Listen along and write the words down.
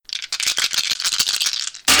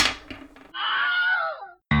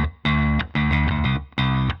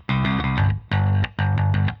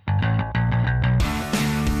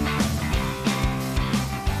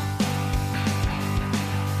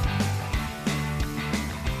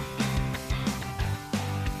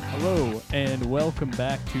Hello, and welcome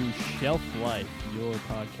back to Shelf Life, your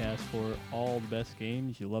podcast for all the best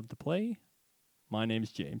games you love to play. My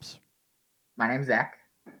name's James. My name's Zach.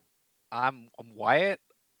 I'm Wyatt,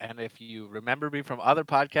 and if you remember me from other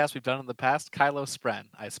podcasts we've done in the past, Kylo Spren,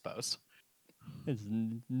 I suppose.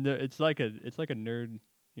 It's like a nerd,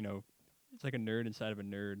 it's like a nerd inside of a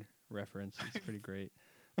nerd reference. It's pretty great.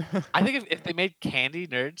 I think if they made candy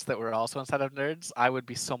nerds that were also inside of nerds, I would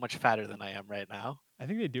be so much fatter than I am right now. I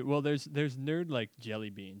think they do. Well, there's nerd like jelly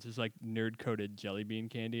beans. There's like nerd coated jelly bean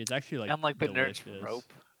candy. It's actually like And like the delicious. nerds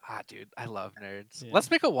rope. Dude, I love nerds. Yeah. Let's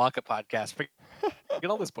make a Wonka podcast. Forget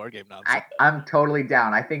all this board game nonsense. I'm totally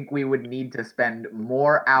down. I think we would need to spend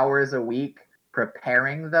more hours a week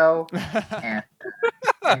preparing, though, and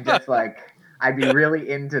just like I'd be really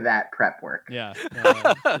into that prep work. Yeah,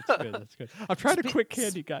 no, that's good. That's good. I'm trying to quit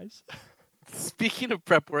candy, guys. Speaking of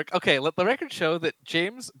prep work, okay, let the record show that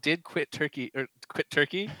James did cold turkey.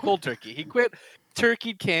 He quit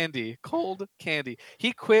turkey candy, cold candy.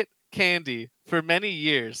 He quit candy for many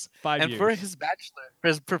years. 5 and years. for his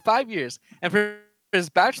bachelor, for 5 years, and for his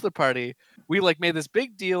bachelor party, we like made this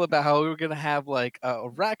big deal about how we were gonna have like a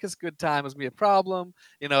raucous good time. Was gonna be a problem,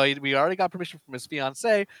 we already got permission from his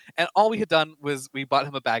fiance, and all we had done was we bought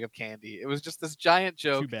him a bag of candy. It was just this giant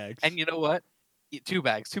joke. 2 bags. And you know what? 2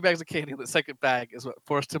 bags of candy. The second bag is what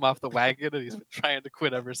forced him off the wagon, and he's been trying to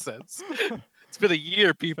quit ever since. It's been a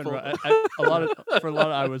year, people. For a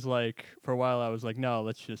while I was like, no,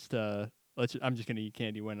 let's just I'm just gonna eat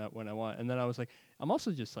candy when I want. And then I was like, I'm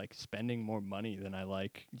also just like spending more money than I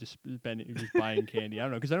like just buying candy. I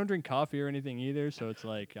don't know, because I don't drink coffee or anything either. So it's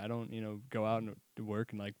like I don't go out and to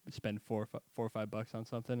work and like spend $4 or $5 on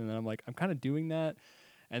something. And then I'm like, I'm kind of doing that.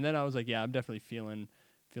 And then I was like, yeah, I'm definitely feeling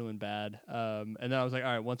bad. And then I was like,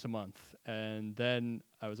 all right, once a month. And then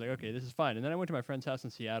I was like, okay, this is fine. And then I went to my friend's house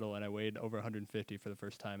in Seattle and I weighed over 150 for the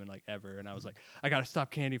first time in like ever. And I was like, I got to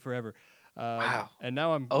stop candy forever. Wow. And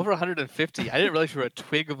now I'm over 150. I didn't realize you were a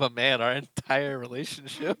twig of a man our entire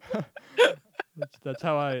relationship. that's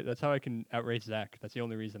how I can outrace Zach. That's the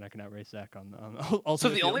only reason I can outrace Zach on So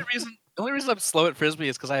the only reason I'm slow at Frisbee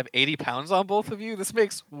is because I have 80 pounds on both of you. This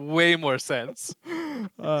makes way more sense.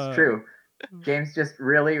 It's true. James just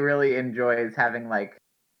really, really enjoys having like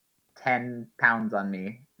 10 pounds on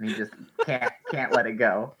me, and he just can't let it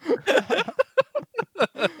go.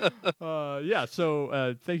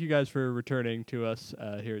 So thank you guys for returning to us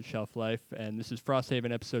here at Shelf Life, and this is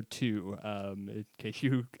Frosthaven episode 2, in case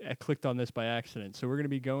you clicked on this by accident. So we're going to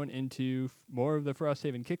be going into more of the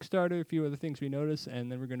Frosthaven Kickstarter, a few other things we noticed,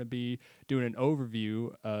 and then we're going to be doing an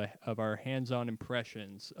overview of our hands-on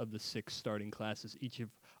impressions of the 6 starting classes. Each of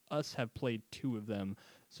us have played 2 of them,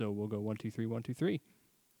 so we'll go 1, 2, 3, 1, 2, 3.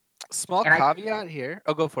 Small caveat here.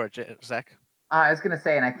 Oh, go for it, Zach. I was going to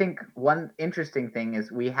say, and I think one interesting thing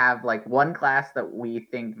is we have like one class that we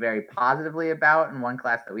think very positively about and one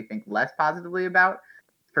class that we think less positively about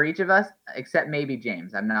for each of us, except maybe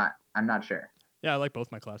James. I'm not sure. Yeah, I like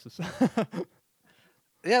both my classes.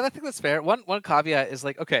 Yeah, I think that's fair. One caveat is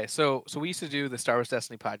like, okay, so we used to do the Star Wars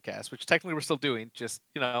Destiny podcast, which technically we're still doing, just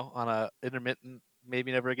on a intermittent,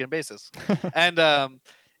 maybe never again basis. And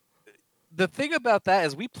the thing about that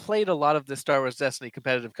is we played a lot of the Star Wars Destiny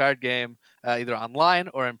competitive card game, either online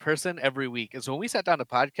or in person every week. And so when we sat down to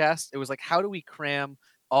podcast, it was like, how do we cram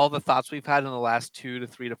all the thoughts we've had in the last 2 to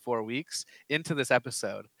 3 to 4 weeks into this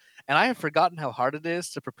episode? And I have forgotten how hard it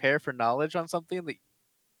is to prepare for knowledge on something that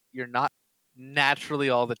you're not naturally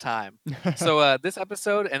all the time. So this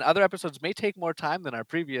episode and other episodes may take more time than our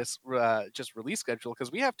previous just release schedule, because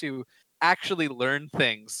we have to actually learn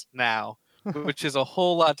things now, which is a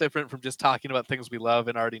whole lot different from just talking about things we love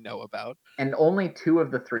and already know about. And only 2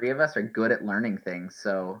 of the 3 of us are good at learning things,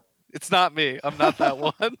 so it's not me. I'm not that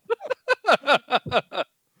one.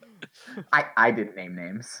 I didn't name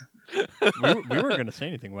names. we weren't going to say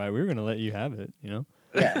anything. Why? We were going to let you have it, Yeah.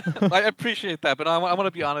 I appreciate that, but I want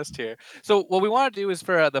to be honest here. So what we want to do is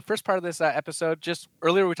for the first part of this episode, just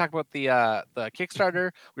earlier we talked about the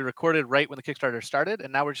Kickstarter. We recorded right when the Kickstarter started,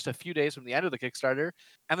 and now we're just a few days from the end of the Kickstarter.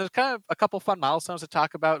 And there's kind of a couple fun milestones to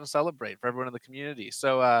talk about and celebrate for everyone in the community.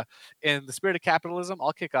 So in the spirit of capitalism,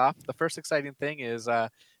 I'll kick off. The first exciting thing is,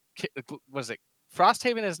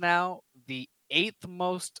 Frosthaven is now the 8th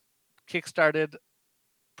most Kickstarted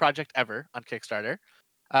project ever on Kickstarter.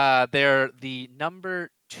 They're the number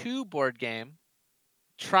 2 board game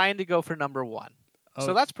trying to go for number 1.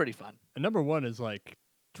 So that's pretty fun. And number 1 is like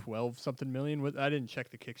 12 something million. I didn't check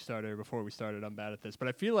the Kickstarter before we started. I'm bad at this, but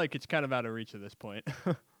I feel like it's kind of out of reach at this point.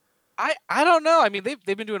 I don't know. I mean,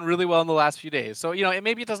 they've been doing really well in the last few days. So,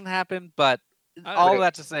 maybe it doesn't happen, but all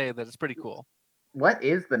that to say that it's pretty cool. What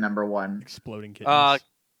is the number 1? Exploding Kittens.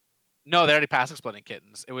 No, they already passed Exploding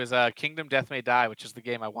Kittens. It was Kingdom Death May Die, which is the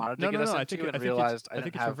game I wanted to No, get no, us no. into, and realized I I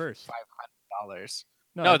think didn't it's have reversed. $500.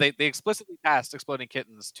 No, No, they explicitly passed Exploding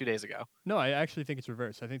Kittens 2 days ago. no, I actually think it's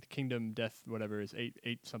reversed. I think the Kingdom Death whatever is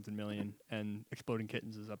eight something million, and Exploding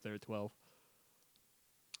Kittens is up there at 12.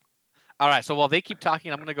 All right, so while they keep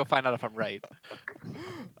talking, I'm gonna go find out if I'm right.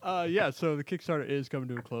 Yeah, so the Kickstarter is coming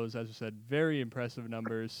to a close. As I said, very impressive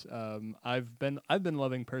numbers. I've been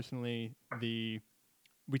loving personally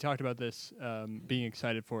we talked about this, being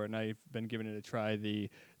excited for it, and I've been giving it a try. The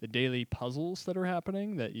daily puzzles that are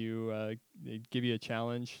happening, that they give you a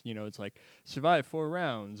challenge. You know, it's like survive 4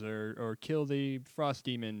 rounds or kill the frost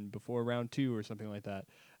demon before round 2 or something like that.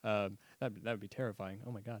 That would be terrifying.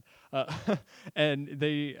 Oh my god. And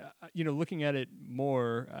they, looking at it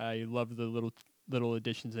more, I love the little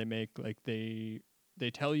additions they make. Like they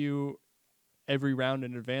tell you every round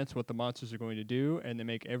in advance what the monsters are going to do, and they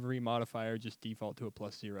make every modifier just default to a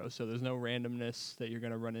 +0. So there's no randomness that you're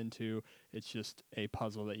going to run into. It's just a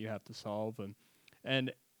puzzle that you have to solve.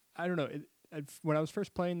 And I don't know. When I was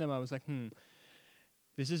first playing them, I was like,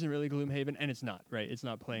 this isn't really Gloomhaven, and it's not, right? It's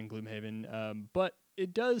not playing Gloomhaven, but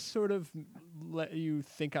it does sort of let you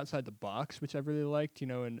think outside the box, which I really liked,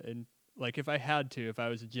 and like if I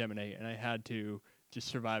was a Gemini and I had to just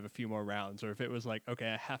survive a few more rounds, or if it was like, okay,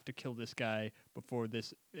 I have to kill this guy before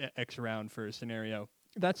this X round for a scenario,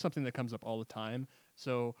 that's something that comes up all the time.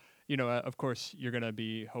 So, of course, you're going to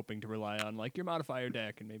be hoping to rely on like your modifier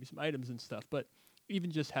deck and maybe some items and stuff, but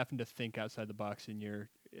even just having to think outside the box in your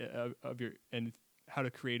and how to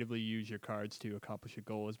creatively use your cards to accomplish a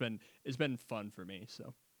goal has been fun for me.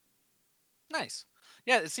 So Nice.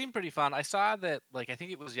 Yeah, it seemed pretty fun. I saw that, like, I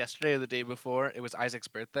think it was yesterday or the day before, it was Isaac's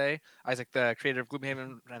birthday. Isaac, the creator of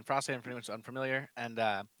Gloomhaven and Frosthaven, for anyone who's unfamiliar. And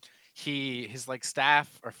his, like,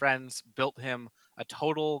 staff or friends built him a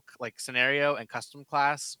total, like, scenario and custom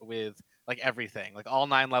class with, like, everything. Like, all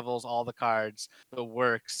 9 levels, all the cards, the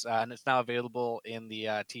works. And it's now available in the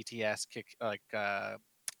TTS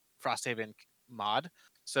Frosthaven mod.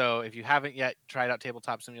 So if you haven't yet tried out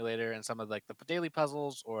Tabletop Simulator and some of like the daily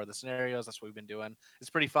puzzles or the scenarios, that's what we've been doing.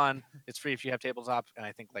 It's pretty fun. It's free if you have Tabletop, and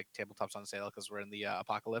I think like Tabletop's on sale because we're in the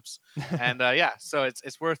apocalypse. And yeah, so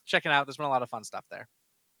it's worth checking out. There's been a lot of fun stuff there.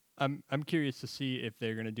 I'm curious to see if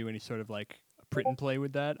they're going to do any sort of like print and play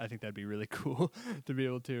with that. I think that'd be really cool to be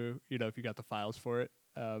able to, if you got the files for it.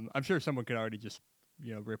 I'm sure someone could already just,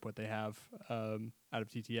 rip what they have out of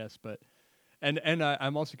TTS, but and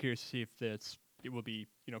I'm also curious to see if it will be,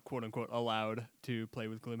 quote unquote allowed to play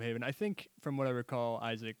with Gloomhaven. I think from what I recall,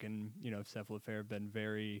 Isaac and, Cephalofair have been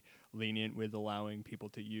very lenient with allowing people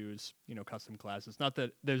to use, custom classes. Not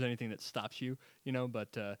that there's anything that stops you,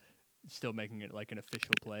 but still making it like an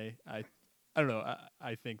official play. I don't know.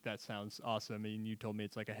 I think that sounds awesome. I mean, you told me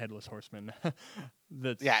it's like a headless horseman.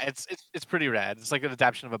 Yeah, it's pretty rad. It's like an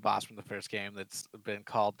adaptation of a boss from the first game that's been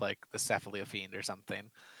called like the Cephalea Fiend or something.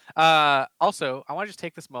 Also, I want to just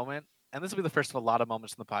take this moment, and this will be the first of a lot of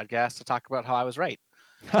moments in the podcast, to talk about how I was right.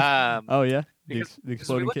 Oh yeah, because the because we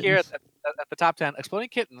Exploding look here Kittens. at the top 10, Exploding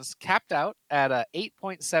Kittens capped out at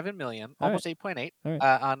 8.7 million, All almost right. 8.8 All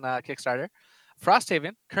right. on Kickstarter.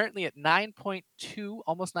 Frosthaven currently at 9.2,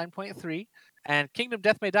 almost 9.3, and Kingdom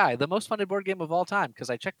Death May Die, the most funded board game of all time, because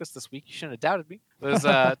I checked this week. You shouldn't have doubted me. It was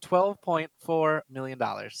 $12.4 million.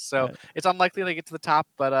 So Right. it's unlikely to get to the top,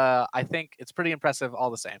 but I think it's pretty impressive all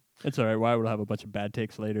the same. It's all right. Why would I have a bunch of bad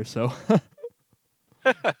takes later? So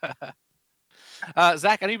Zach,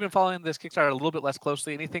 I know you've been following this Kickstarter a little bit less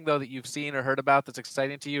closely. Anything though that you've seen or heard about that's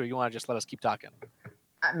exciting to you, or you want to just let us keep talking?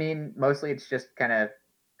 I mean, mostly it's just kind of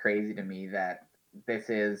crazy to me that this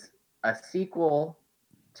is a sequel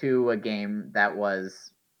to a game that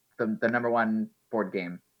was the number 1 board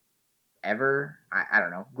game ever. I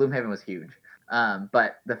don't know. Gloomhaven was huge.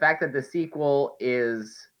 But the fact that the sequel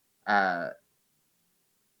is the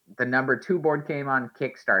number 2 board game on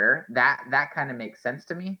Kickstarter, that kind of makes sense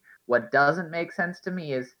to me. What doesn't make sense to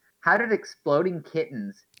me is, how did Exploding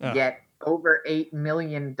Kittens get over $8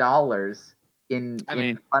 million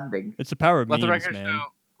in funding? It's the power of Let the memes, record man. show.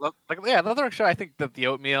 Let the record show. I think that the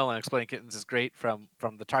Oatmeal and Exploding Kittens is great from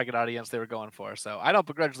the target audience they were going for. So I don't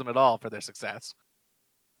begrudge them at all for their success.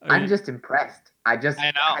 I'm just impressed. I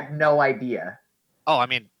had no idea. Oh, I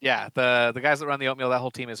mean, yeah, the guys that run the Oatmeal, that whole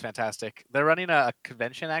team is fantastic. They're running a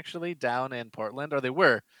convention actually down in Portland, or they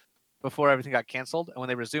were before everything got canceled. And when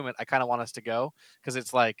they resume it, I kind of want us to go because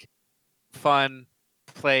it's like fun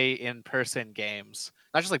play in person games,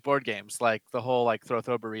 not just like board games, like the whole like throw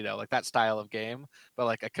burrito, like that style of game, but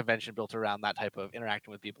like a convention built around that type of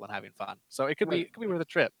interacting with people and having fun. So it could be worth a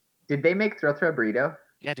trip. Did they make Throw Burrito?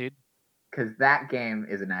 Yeah, dude. Because that game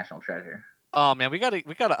is a national treasure. Oh man, we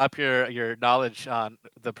gotta up your knowledge on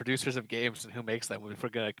the producers of games and who makes them if we're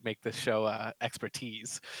gonna make this show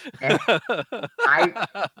expertise. And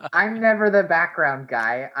I'm never the background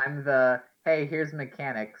guy. I'm the hey, here's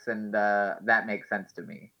mechanics, and that makes sense to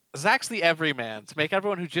me. Zach's the everyman to make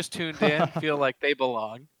everyone who just tuned in feel like they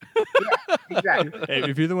belong. Yeah, exactly. Hey,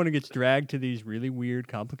 if you're the one who gets dragged to these really weird,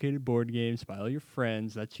 complicated board games by all your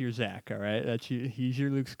friends, that's your Zach, all right? He's your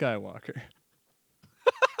Luke Skywalker.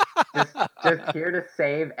 just here to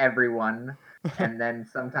save everyone, and then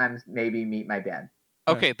sometimes maybe meet my dad.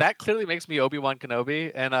 Okay, that clearly makes me Obi-Wan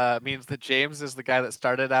Kenobi, and means that James is the guy that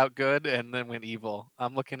started out good and then went evil.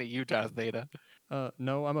 I'm looking at you, Darth Vader.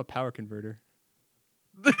 No, I'm a power converter.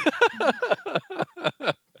 Zach's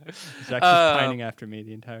just pining after me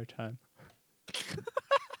the entire time.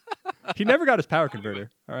 He never got his power converter.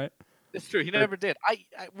 All right. It's true. He never did.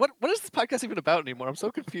 What is this podcast even about anymore? I'm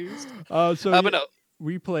so confused. But no.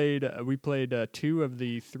 We played 2 of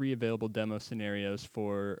the 3 available demo scenarios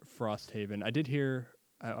for Frosthaven. I did hear.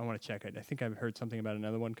 I want to check it. I think I've heard something about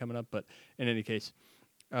another one coming up. But in any case,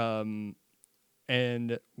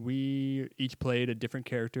 and we each played a different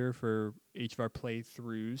character for each of our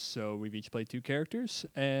playthroughs. So we've each played 2 characters,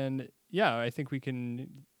 and yeah, I think we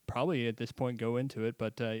can probably at this point go into it.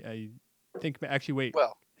 But I think actually wait.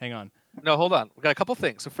 Well, hang on. No, hold on. We got a couple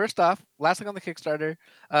things. So first off, last thing on the Kickstarter,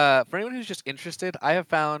 for anyone who's just interested, I have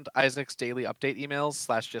found Isaac's daily update emails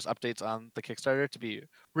 / just updates on the Kickstarter to be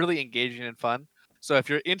really engaging and fun. So if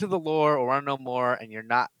you're into the lore or want to know more and you're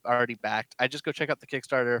not already backed, I just go check out the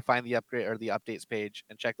Kickstarter, find the upgrade or the updates page,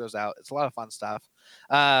 and check those out. It's a lot of fun stuff.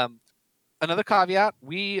 Another caveat: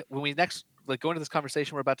 when we next go into this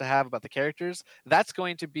conversation we're about to have about the characters, that's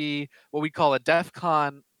going to be what we call a DEF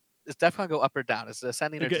CON. Does DEF CON go up or down? Is it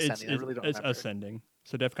ascending or descending? I really don't remember. It's ascending.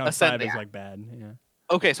 So DEF CON 5 is like bad. Yeah.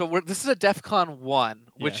 Okay, so this is a DEF CON 1,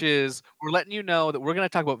 which is we're letting you know that we're going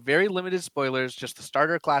to talk about very limited spoilers, just the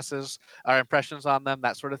starter classes, our impressions on them,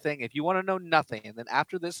 that sort of thing. If you want to know nothing, and then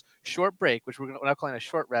after this short break, which we're not calling a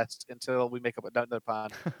short rest until we make up another pun,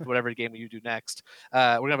 whatever game you do next,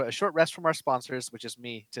 we're going to have a short rest from our sponsors, which is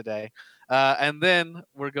me today. And then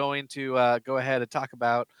we're going to go ahead and talk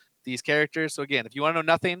about these characters. So again, if you want to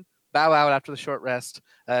know nothing, bow out after the short rest.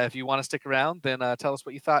 If you want to stick around, then tell us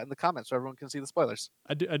what you thought in the comments so everyone can see the spoilers.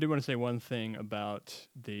 I do want to say one thing about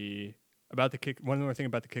one more thing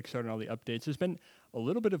about the Kickstarter and all the updates. There's been a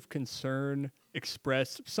little bit of concern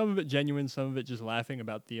expressed, some of it genuine, some of it just laughing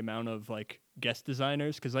about the amount of like guest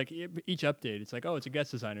designers, because like each update it's like, oh, it's a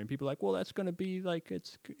guest designer, and people are like, well, that's going to be like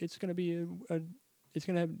it's going to be it's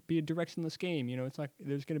going to be a directionless game, you know, it's not,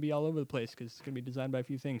 there's going to be all over the place because it's going to be designed by a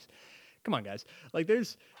few things. Come on, guys. Like,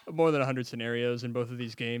 there's more than 100 scenarios in both of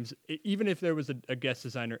these games. Even if there was a guest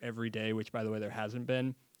designer every day, which, by the way, there hasn't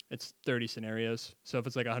been, it's 30 scenarios. So if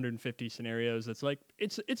it's like 150 scenarios, it's like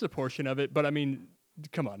it's a portion of it. But, I mean,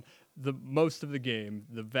 come on. The most of the game,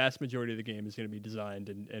 the vast majority of the game is going to be designed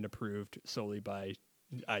and approved solely by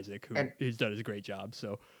Isaac, who's done a great job.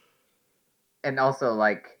 So, and also,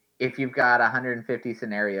 like, if you've got 150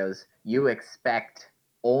 scenarios, you expect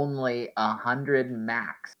only 100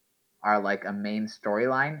 max are like a main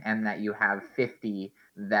storyline, and that you have 50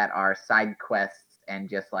 that are side quests and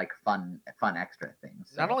just like fun extra things.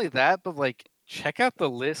 So. Not only that, but like check out the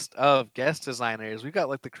list of guest designers. We've got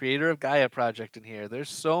like the creator of Gaia Project in here. There's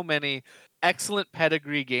so many excellent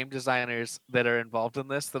pedigree game designers that are involved in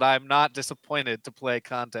this that I'm not disappointed to play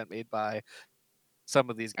content made by some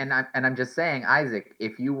of these games. And I'm just saying, Isaac,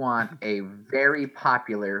 if you want a very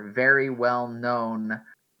popular, very well-known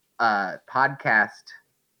podcast,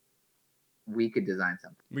 we could design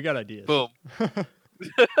something. We got ideas. Boom.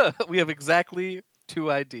 We have exactly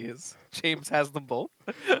 2 ideas. James has them both.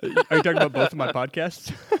 Are you talking about both of my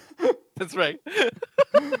podcasts? That's right.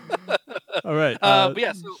 All right. But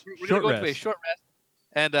yeah, so we're going to go rest. into a short rest.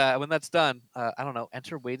 And when that's done, I don't know,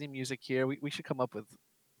 enter waiting music here. We should come up with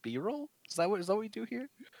B-roll? Is that what we do here?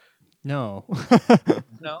 No.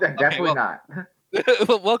 No? Definitely not.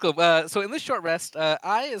 Well, welcome. So in this short rest,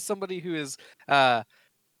 I, as somebody who is a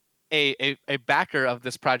backer of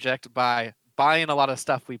this project by buying a lot of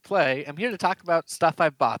stuff we play, I'm here to talk about stuff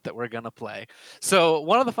I've bought that we're going to play. So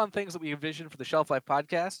one of the fun things that we envision for the Shelf Life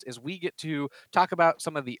podcast is we get to talk about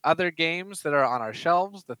some of the other games that are on our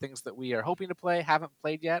shelves, the things that we are hoping to play, haven't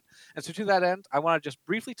played yet. And so to that end, I want to just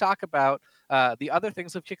briefly talk about the other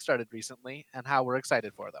things that have kickstarted recently and how we're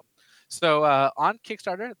excited for them. So on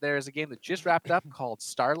Kickstarter, there's a game that just wrapped up called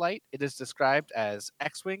Starlight. It is described as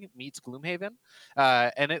X-Wing meets Gloomhaven,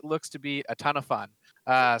 and it looks to be a ton of fun.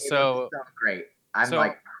 So great. I'm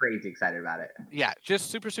like crazy excited about it. Yeah, just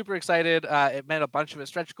super excited. It met a bunch of its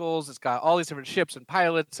stretch goals. It's got all these different ships and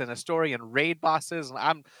pilots and a story and raid bosses, and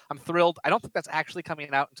I'm thrilled. I don't think that's actually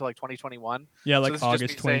coming out until like 2021. Yeah, So like this is just August me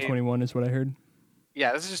saying- 2021 is what I heard.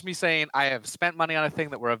 Yeah, this is just me saying I have spent money on a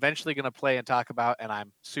thing that we're eventually going to play and talk about, and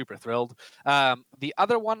I'm super thrilled. The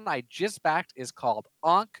other one I just backed is called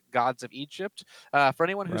Ankh: Gods of Egypt. For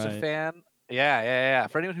anyone who's a Right. fan, yeah.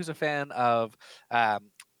 For anyone who's a fan of,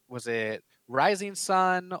 was it Rising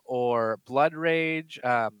Sun or Blood Rage?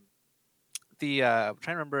 I'm trying to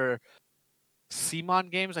remember. Simon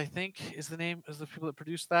Games, I think, is the name is the people that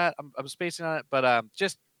produced that. I'm spacing on it, but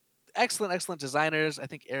just excellent designers. I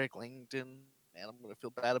think Eric Langdon. Man, I'm gonna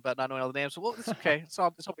feel bad about not knowing all the names. Well, it's okay. It's no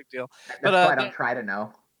big deal. That's But, why I don't try to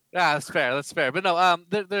know. Yeah, that's fair. That's fair. But no,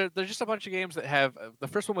 there's just a bunch of games that have. The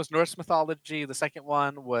first one was Norse mythology. The second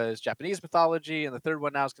one was Japanese mythology, and the third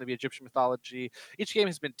one now is going to be Egyptian mythology. Each game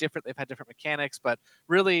has been different. They've had different mechanics, but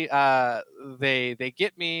really, they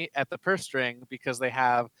get me at the purse string because they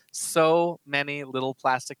have so many little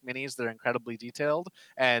plastic minis that are incredibly detailed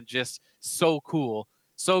and just so cool.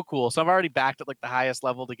 So cool. So I've already backed at like the highest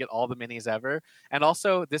level to get all the minis ever. And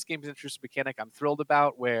also, this game's interesting mechanic I'm thrilled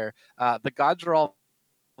about, where the gods are all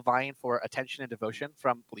vying for attention and devotion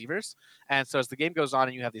from believers. And so as the game goes on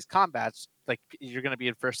and you have these combats, like you're going to be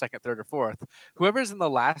in first, second, third, or fourth. Whoever's in the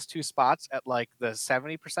last two spots at like the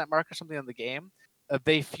 70% mark or something in the game,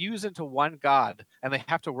 they fuse into one god and they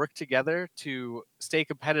have to work together to stay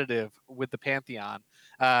competitive with the Pantheon.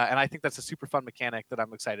 And I think that's a super fun mechanic that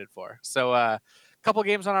I'm excited for. So couple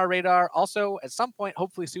games on our radar. Also, at some point,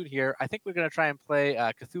 hopefully soon here, I think we're going to try and play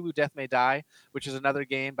Cthulhu Death May Die, which is another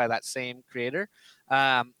game by that same creator.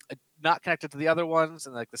 Not connected to the other ones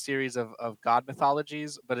and like the series of god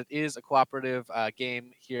mythologies, but it is a cooperative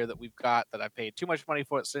game here that we've got that I paid too much money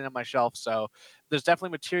for. It's sitting on my shelf. So there's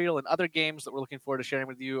definitely material in other games that we're looking forward to sharing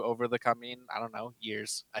with you over the coming, I don't know,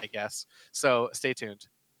 years, I guess. So stay tuned.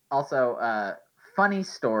 Also, funny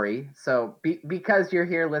story. So because you're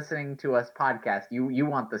here listening to us podcast, you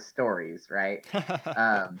want the stories, right?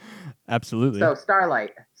 Absolutely. So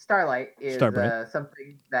Starlight is Starbright.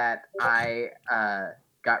 something that I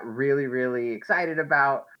got really excited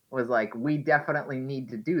about. Was like, we definitely need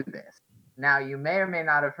to do this. Now you may or may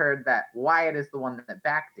not have heard that Wyatt is the one that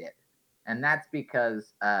backed it, and that's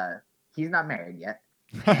because he's not married yet.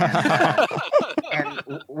 And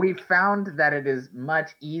we found that it is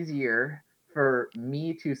much easier for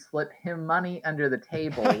me to slip him money under the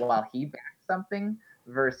table while he backs something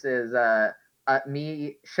versus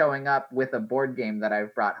me showing up with a board game that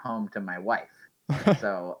I've brought home to my wife.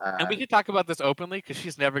 So and we can talk about this openly because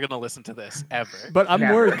she's never going to listen to this ever. But I'm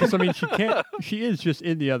Never. worried because I mean she can't. She is just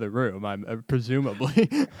in the other room. I'm presumably.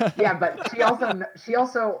 Yeah, but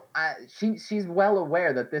she's well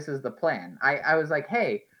aware that this is the plan. I was like,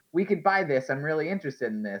 hey, we could buy this. I'm really interested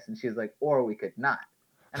in this, and she's like, or we could not.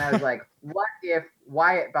 And I was like, what if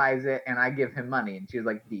Wyatt buys it and I give him money? And she was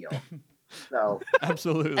like, deal. So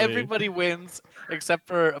Absolutely. Everybody wins except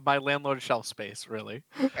for my landlord shelf space, really.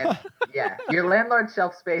 and, yeah, your landlord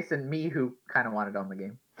shelf space and me who kind of wanted on the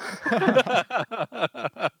game.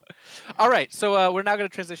 All right, so we're now going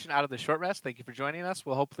to transition out of the short rest. Thank you for joining us.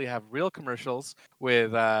 We'll hopefully have real commercials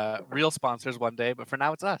with real sponsors one day, but for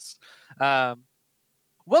now it's us.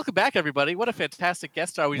 Welcome back, everybody. What a fantastic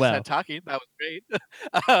guest star we just had talking. That was great.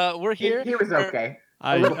 We're here. He was okay.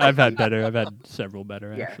 I've had better. I've had several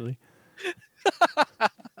better, Yeah. actually.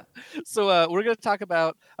 So we're going to talk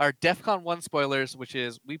about our DEF CON 1 spoilers, which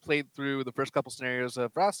is we played through the first couple scenarios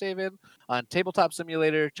of Frosthaven on Tabletop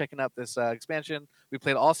Simulator, checking out this expansion. We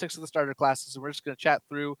played all 6 of the starter classes, and we're just going to chat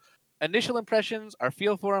through initial impressions, our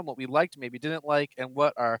feel for them, what we liked, maybe didn't like, and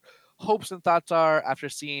what our hopes and thoughts are after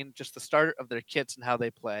seeing just the start of their kits and how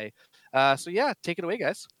they play. So yeah, take it away,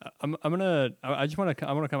 guys. I just want to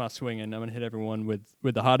come out swinging. I'm gonna hit everyone with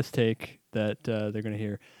the hottest take that they're gonna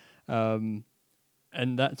hear. And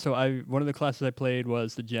that one of the classes I played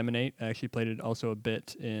was the Geminate. I actually played it also a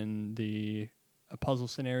bit in the puzzle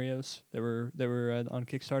scenarios that were on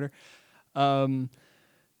Kickstarter.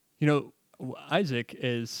 Isaac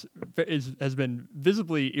has been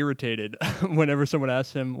visibly irritated whenever someone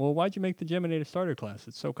asks him, "Well, why'd you make the Geminate a starter class?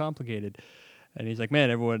 It's so complicated." And he's like, "Man,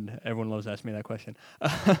 everyone loves asking me that question,"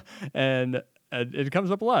 and it comes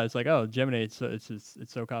up a lot. It's like, "Oh, Geminate,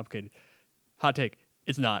 it's so complicated." Hot take: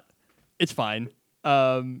 it's not. It's fine.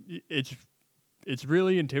 It's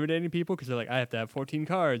really intimidating people because they're like, I have to have 14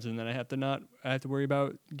 cards, and then I have to worry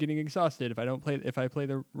about getting exhausted if I play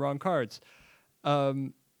the wrong cards.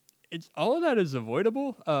 It's all of that is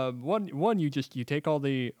avoidable. One you take all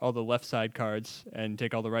the left side cards and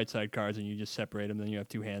take all the right side cards and you just separate them. Then you have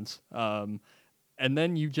 2 hands. and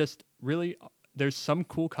then you just really there's some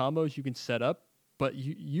cool combos you can set up, but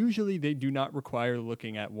usually they do not require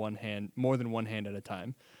looking at one hand more than one hand at a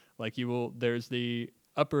time. Like there's the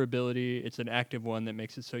upper ability. It's an active one that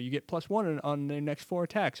makes it so you get +1 on the next 4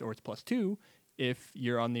 attacks, or it's +2 if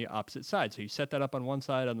you're on the opposite side. So you set that up on one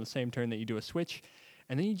side on the same turn that you do a switch,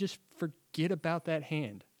 and then you just forget about that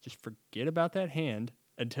hand. Just forget about that hand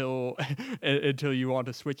until until you want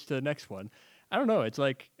to switch to the next one. I don't know. It's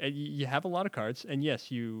like you have a lot of cards, and yes,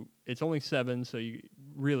 it's only 7, so you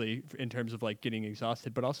really in terms of like getting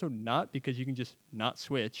exhausted, but also not because you can just not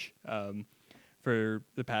switch for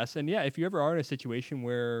the pass. And yeah, if you ever are in a situation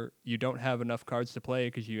where you don't have enough cards to play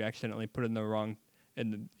because you accidentally put in the wrong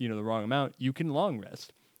wrong amount, you can long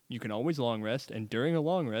rest. You can always long rest, and during a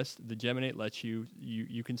long rest, the Geminate lets you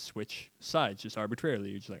can switch sides just arbitrarily.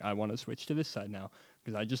 You're just like, I want to switch to this side now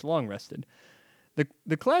because I just long rested.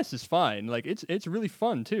 The class is fine. Like it's really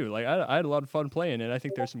fun too. Like I had a lot of fun playing it. I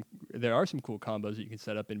think there are some cool combos that you can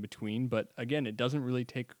set up in between, but again, it doesn't really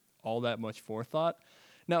take all that much forethought.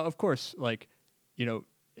 Now, of course, like,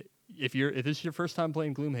 if this is your first time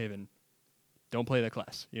playing Gloomhaven, don't play that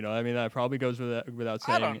class. I mean, that probably goes without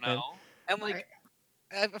saying. I don't know. And like,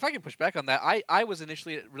 if I can push back on that, I was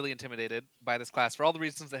initially really intimidated by this class for all the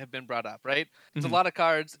reasons that have been brought up, right? It's a lot of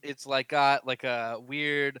cards. It's like got like a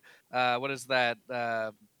weird, what is that?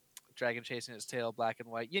 Dragon chasing its tail, black and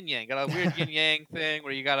white, yin yang. Got a weird yin yang thing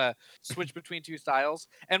where you gotta switch between two styles.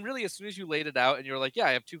 And really, as soon as you laid it out and you're like, yeah,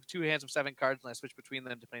 I have two hands of 7 cards and I switch between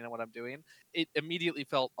them depending on what I'm doing, it immediately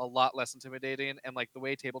felt a lot less intimidating. And like the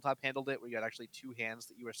way Tabletop handled it, where you had actually 2 hands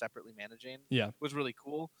that you were separately managing, was really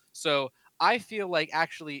cool. So I feel like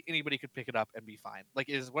actually anybody could pick it up and be fine. Like,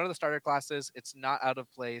 it is one of the starter classes. It's not out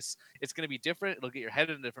of place. It's going to be different. It'll get your head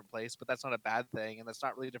in a different place, but that's not a bad thing. And that's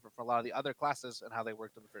not really different from a lot of the other classes and how they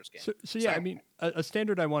worked in the first game. So yeah, I mean, a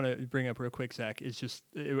standard I want to bring up real quick, Zach, is just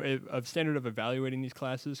a standard of evaluating these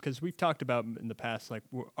classes, because we've talked about in the past, like,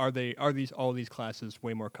 are all these classes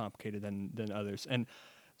way more complicated than others? And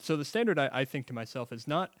so the standard I think to myself is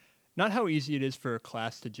not how easy it is for a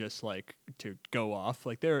class to just like to go off.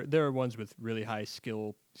 Like there are ones with really high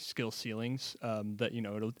skill ceilings that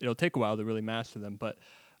it'll take a while to really master them. But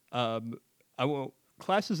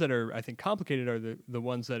classes that are, I think, complicated are the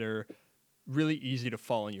ones that are really easy to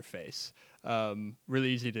fall in your face. Really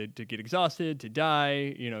easy to get exhausted, to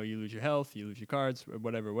die. You lose your health, you lose your cards,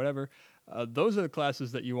 whatever. Those are the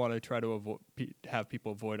classes that you want to try to have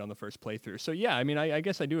people avoid on the first playthrough. So yeah, I mean, I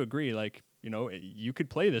guess I do agree. Like, you could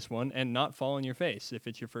play this one and not fall in your face if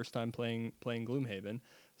it's your first time playing Gloomhaven.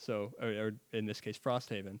 So, or in this case,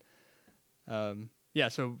 Frosthaven. Yeah.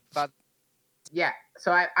 So. Yeah.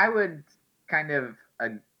 So I would kind of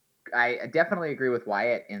I definitely agree with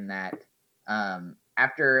Wyatt in that.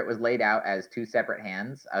 After it was laid out as 2 separate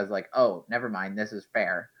hands, I was like, oh, never mind, this is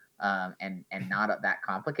fair, and not that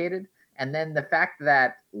complicated. And then the fact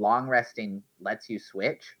that long resting lets you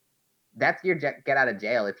switch, that's your get out of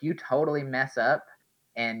jail. If you totally mess up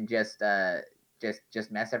and just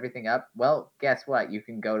mess everything up, well, guess what? You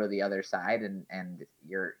can go to the other side and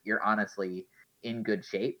you're honestly in good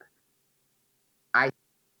shape.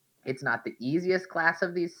 It's not the easiest class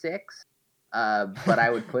of these 6, but I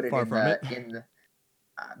would put it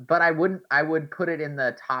but I would put it in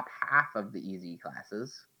the top half of the easy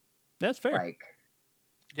classes. That's fair. Like,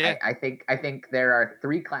 yeah. I think there are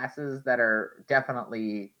 3 classes that are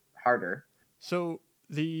definitely harder. So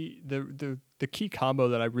the key combo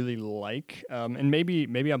that I really like, and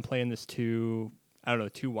maybe I'm playing this too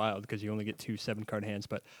wild because you only get 2 7-card hands,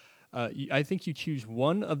 but I think you choose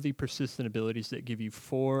one of the persistent abilities that give you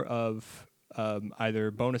 4 of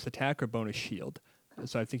either bonus attack or bonus shield.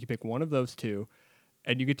 So I think you pick one of those 2.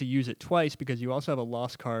 And you get to use it twice because you also have a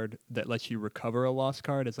lost card that lets you recover a lost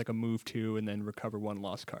card. It's like a move 2 and then recover 1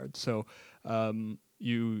 lost card. So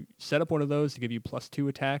you set up one of those to give you +2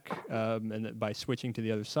 attack, and by switching to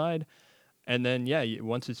the other side. And then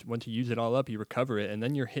once you use it all up, you recover it, and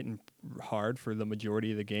then you're hitting hard for the majority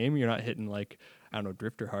of the game. You're not hitting like, I don't know,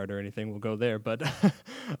 Drifter hard or anything. We'll go there, but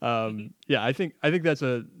yeah, I think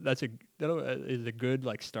that is a good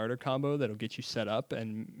like starter combo that'll get you set up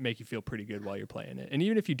and make you feel pretty good while you're playing it. And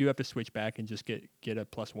even if you do have to switch back and just get a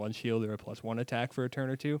 +1 shield or a +1 attack for a turn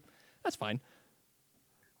or 2, that's fine.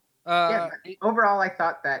 Overall, I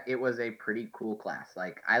thought that it was a pretty cool class.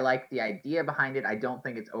 Like, I like the idea behind it. I don't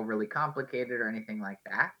think it's overly complicated or anything like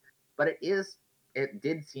that, but it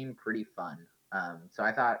did seem pretty fun. So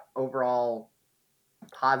I thought overall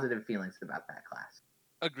positive feelings about that class.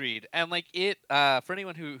 Agreed. And like for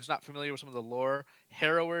anyone who's not familiar with some of the lore,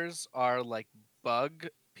 harrowers are like bug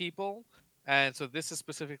people, and so this is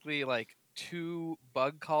specifically like two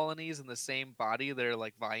bug colonies in the same body that are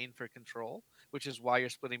like vying for control, which is why you're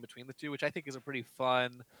splitting between the two, which I think is a pretty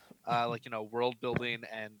fun, world building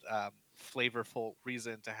and flavorful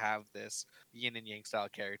reason to have this yin and yang style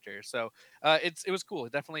character. So it was cool.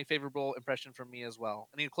 Definitely a favorable impression from me as well.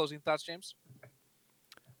 Any closing thoughts, James?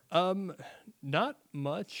 Not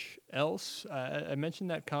much else. I mentioned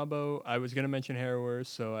that combo. I was gonna mention Harrowers,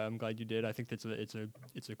 so I'm glad you did. I think it's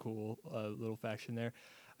a cool little faction there.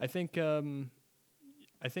 I think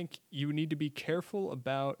I think you need to be careful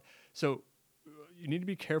about you need to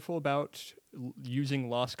be careful about using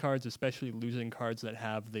lost cards, especially losing cards that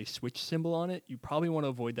have the switch symbol on it. You probably want to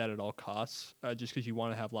avoid that at all costs, just because you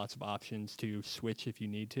want to have lots of options to switch if you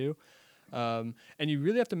need to. And you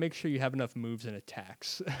really have to make sure you have enough moves and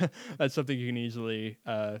attacks. That's something you can easily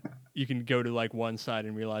you can go to like one side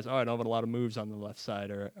and realize, oh, I don't have a lot of moves on the left side,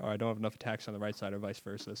 or I don't have enough attacks on the right side, or vice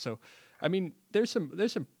versa. So, I mean, there's some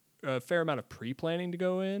fair amount of pre-planning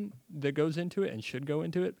that goes into it and should go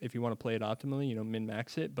into it if you want to play it optimally. You know,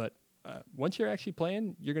 min-max it. But once you're actually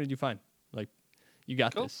playing, you're gonna do fine. Like, you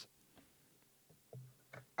got this.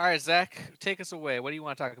 All right, Zach, take us away. What do you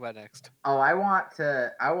want to talk about next? Oh, I want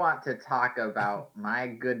to talk about my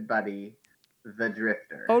good buddy, the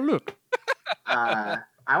Drifter. Oh, look. I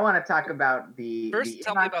want to talk about the First.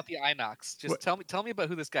 Tell me about the Inox. Just tell me about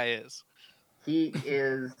who this guy is. He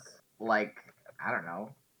is like, I don't know,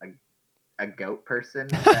 a goat person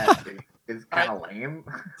that is kind of lame.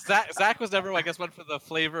 Zach was never, I guess, one for the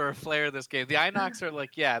flavor or flair of this game. The Inox are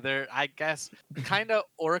like, yeah, they're, I guess, kind of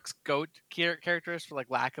orcs goat characters for like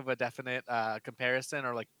lack of a definite comparison,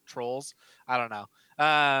 or like trolls. I don't know.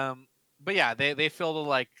 But yeah, they fill the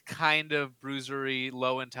like kind of bruisery,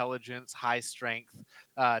 low intelligence, high strength,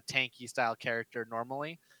 tanky style character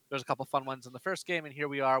normally. There's a couple fun ones in the first game, and here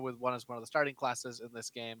we are with one of the starting classes in this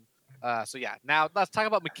game. So yeah, now let's talk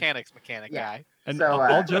about mechanics, guy. And so,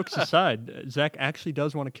 all jokes aside, Zach actually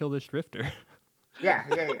does want to kill this Drifter. Yeah.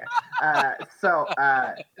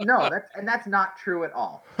 No, that's not true at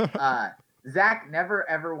all. Zach never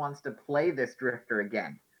ever wants to play this Drifter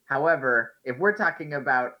again. However, if we're talking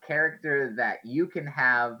about character that you can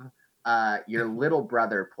have your little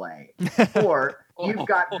brother play, or you've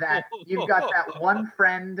got that one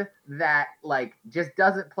friend that like just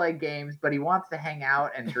doesn't play games but he wants to hang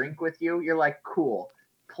out and drink with you, you're like, cool,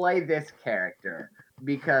 play this character,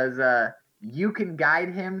 because you can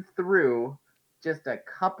guide him through just a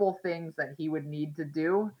couple things that he would need to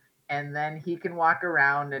do, and then he can walk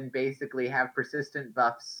around and basically have persistent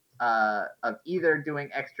buffs of either doing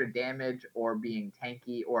extra damage or being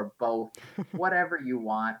tanky or both, whatever you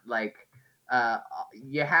want. Like,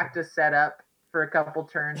 you have to set up for a couple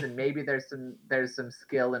turns, and maybe there's some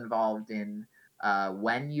skill involved in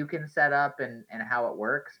when you can set up and how it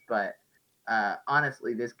works. But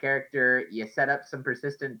honestly, this character, you set up some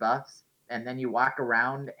persistent buffs, and then you walk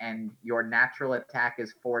around, and your natural attack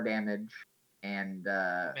is 4 damage, and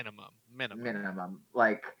minimum.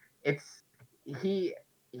 Like, he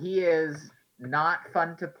is not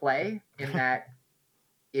fun to play in that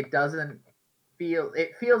it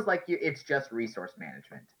feels like it's just resource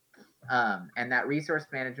management. And that resource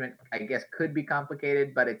management, I guess, could be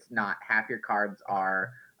complicated, but it's not. Half your cards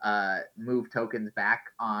are move tokens back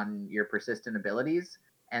on your persistent abilities.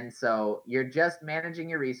 And so you're just managing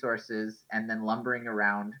your resources and then lumbering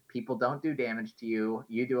around. People don't do damage to you.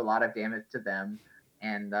 You do a lot of damage to them.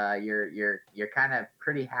 And you're kind of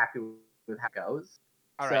pretty happy with how it goes.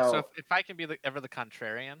 All right, so if I can be ever the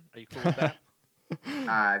contrarian, are you cool with that?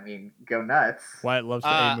 I mean, go nuts. Wyatt loves to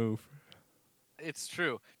A move. It's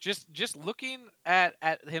true. Just looking at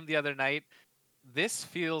him the other night, this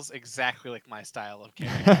feels exactly like my style of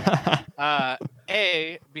character.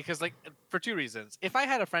 Because like, for 2 reasons. If I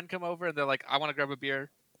had a friend come over and they're like, I want to grab a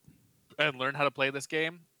beer and learn how to play this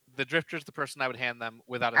game, the Drifter's the person I would hand them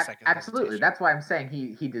without a second. Absolutely. That's why I'm saying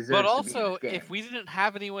he deserves But to be in also, this game. if we didn't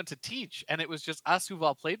have anyone to teach and it was just us who've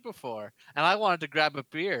all played before, and I wanted to grab a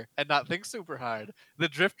beer and not think super hard, the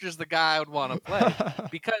Drifter's the guy I would want to play.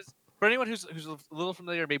 Because for anyone who's a little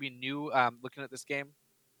familiar, maybe new, looking at this game,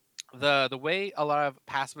 the way a lot of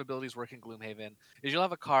passive abilities work in Gloomhaven is you'll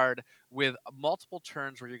have a card with multiple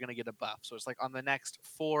turns where you're going to get a buff. So it's like on the next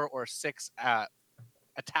 4 or 6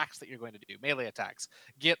 attacks that you're going to do, melee attacks,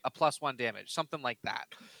 get a +1 damage, something like that.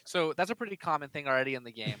 So that's a pretty common thing already in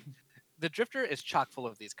the game. The Drifter is chock full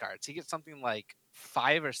of these cards. He gets something like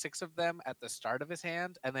 5 or 6 of them at the start of his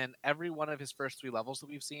hand, and then every one of his first 3 levels that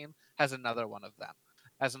we've seen has another one of them.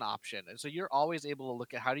 as an option. And so you're always able to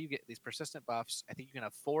look at how do you get these persistent buffs. I think you can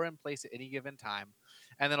have 4 in place at any given time.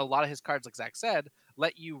 And then a lot of his cards, like Zach said,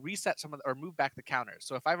 let you reset some of or move back the counters.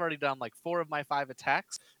 So if I've already done like 4 of my 5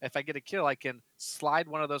 attacks, if I get a kill, I can slide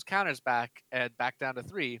one of those counters back and back down to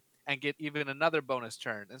 3 and get even another bonus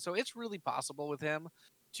turn. And so it's really possible with him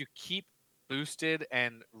to keep boosted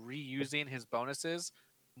and reusing his bonuses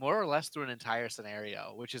more or less through an entire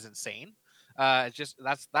scenario, which is insane. It's just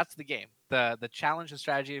that's the game. The challenge and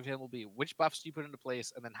strategy of him will be which buffs do you put into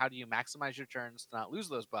place, and then how do you maximize your turns to not lose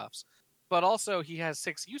those buffs. But also he has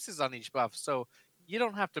 6 uses on each buff, so you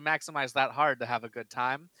don't have to maximize that hard to have a good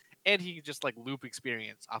time. And he can just like loop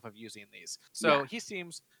experience off of using these. So Yeah. he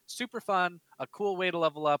seems super fun, a cool way to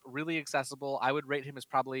level up, really accessible. I would rate him as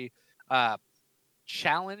probably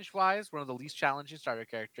challenge wise one of the least challenging starter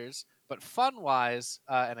characters, but fun wise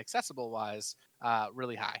and accessible wise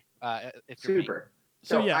really high. If you're me. Super.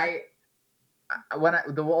 So So yeah,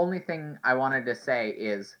 the only thing I wanted to say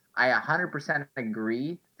is I 100%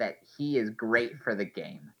 agree that he is great for the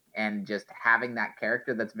game, and just having that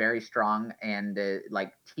character that's very strong and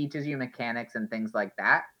like teaches you mechanics and things like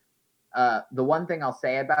that. The one thing I'll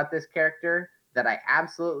say about this character that I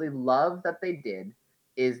absolutely love that they did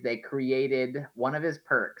is they created one of his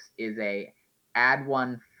perks is a add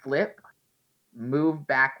one flip, move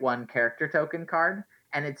back one character token card,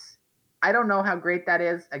 and it's I don't know how great that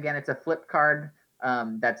is. Again, it's a flip card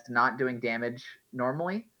that's not doing damage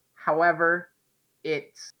normally. However,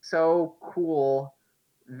 it's so cool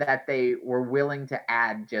that they were willing to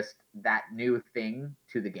add just that new thing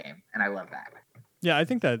to the game, and I love that. yeah, I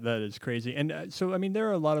think that is crazy. And so I mean,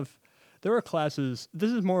 there are classes.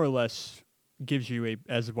 This is more or less gives you a,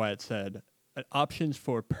 as Wyatt said, options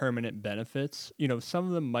for permanent benefits. You know, some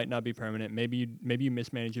of them might not be permanent. Maybe you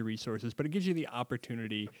mismanage your resources, but it gives you the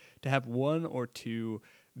opportunity to have 1 or 2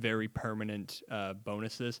 very permanent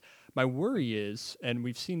bonuses. My worry is, and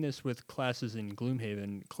we've seen this with classes in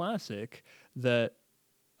Gloomhaven Classic, that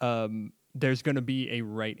there's going to be a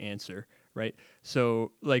right answer, right?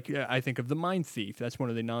 So, like, I think of the Mind Thief. That's one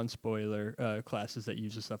of the non-spoiler classes that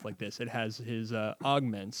uses stuff like this. It has his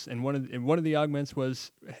augments, and one of the augments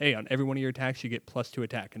was, hey, on every one of your attacks, you get +2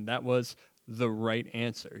 attack, and that was the right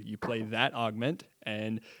answer. You play that augment,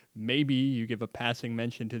 and maybe you give a passing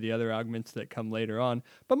mention to the other augments that come later on,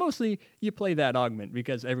 but mostly you play that augment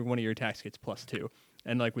because every one of your attacks gets +2.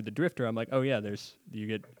 And like with the Drifter, I'm like, oh yeah, there's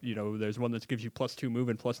one that gives you +2 move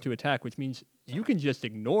and +2 attack, which means you can just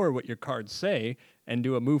ignore what your cards say and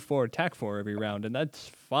do a move 4 attack 4 every round, and that's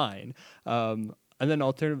fine. And then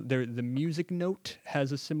the Music Note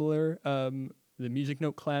has a similar the Music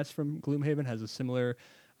Note class from Gloomhaven has a similar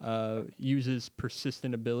uses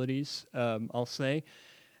persistent abilities. I'll say.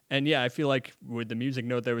 And yeah, I feel like with the Music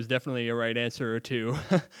Note, there was definitely a right answer or two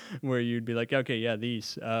where you'd be like, okay, yeah,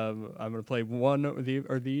 these. I'm going to play one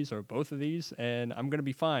or these or both of these, and I'm going to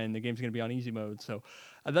be fine. The game's going to be on easy mode. So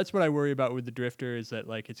that's what I worry about with the Drifter is that,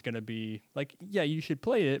 like, it's going to be like, yeah, you should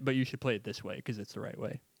play it, but you should play it this way because it's the right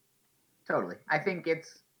way. Totally. I think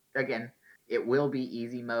again, it will be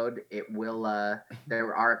easy mode. It will,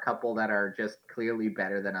 there are a couple that are just clearly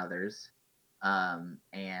better than others.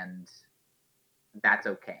 And that's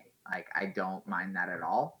okay. Like, I don't mind that at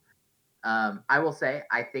all. I will say,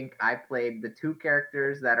 I think I played the 2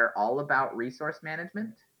 characters that are all about resource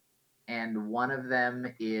management, and one of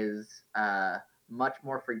them is much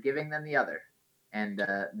more forgiving than the other. And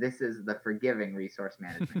this is the forgiving resource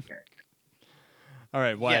management character. All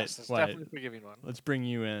right, Wyatt. Yes, it's definitely a forgiving one. Let's bring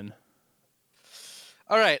you in.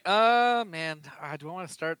 All right. Man, do I want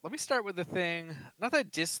to start? Let me start with the thing not that I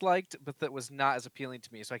disliked, but that was not as appealing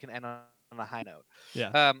to me, so I can end on a high note.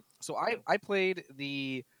 Yeah. So I played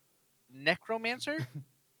the Necromancer.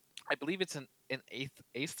 I believe it's an Aether.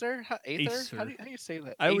 Aether. How do you say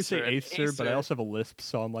that? I always say Aether, but I also have a lisp,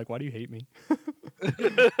 so I'm like, why do you hate me?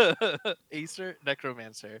 Aether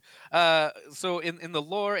Necromancer. So in the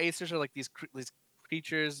lore, Aethers are like these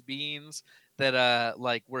creatures, beings that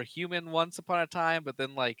like were human once upon a time, but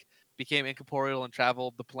then like became incorporeal and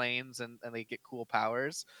traveled the planes, and they get cool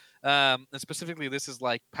powers. And specifically, this is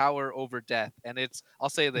like power over death. And I'll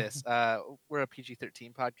say this: we're a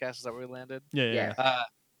PG-13 podcast. Is that where we landed? Yeah.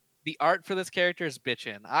 The art for this character is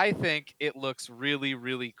bitchin'. I think it looks really,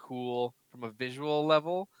 really cool from a visual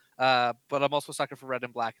level. But I'm also a sucker for red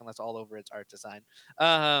and black, and that's all over its art design.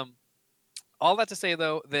 All that to say,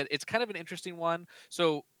 though, that it's kind of an interesting one.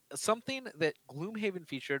 So something that Gloomhaven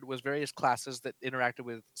featured was various classes that interacted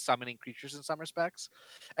with summoning creatures in some respects.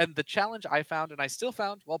 And the challenge I found, and I still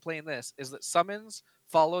found while playing this, is that summons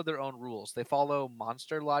follow their own rules. They follow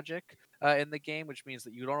monster logic in the game, which means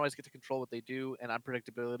that you don't always get to control what they do, and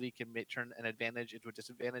unpredictability can turn an advantage into a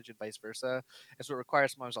disadvantage, and vice versa. And so it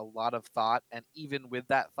requires sometimes a lot of thought, and even with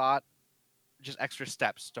that thought, just extra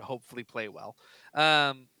steps to hopefully play well.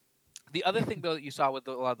 Um, the other thing, though, that you saw with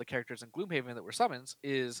a lot of the characters in Gloomhaven that were summons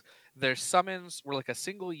is their summons were like a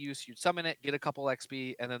single use. You'd summon it, get a couple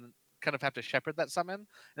XP, and then kind of have to shepherd that summon.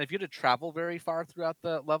 And if you had to travel very far throughout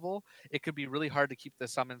the level, it could be really hard to keep the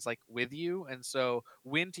summons like with you. And so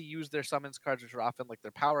when to use their summons cards, which are often like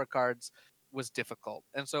their power cards, was difficult.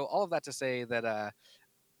 And so all of that to say that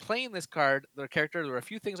playing this card, the character, there were a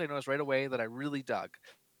few things I noticed right away that I really dug.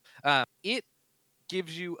 It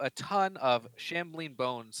gives you a ton of shambling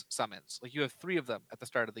bones summons. Like you have 3 of them at the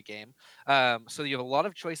start of the game. So you have a lot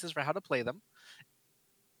of choices for how to play them.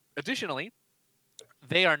 Additionally,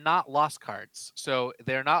 they are not lost cards. So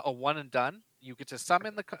they're not a one and done. You get to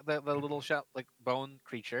summon the little like bone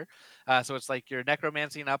creature. So it's like you're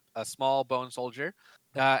necromancing up a small bone soldier.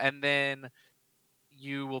 And then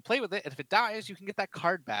you will play with it, and if it dies, you can get that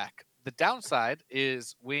card back. The downside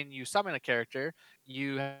is when you summon a character,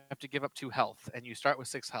 you have to give up 2 health, and you start with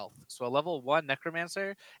 6 health. So a level 1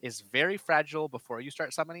 Necromancer is very fragile before you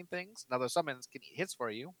start summoning things. Now, those summons can eat hits for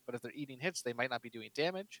you, but if they're eating hits, they might not be doing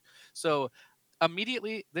damage. So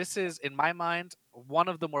immediately, this is, in my mind, one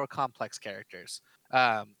of the more complex characters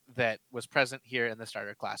that was present here in the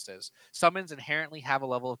starter classes. Summons inherently have a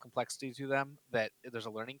level of complexity to them that there's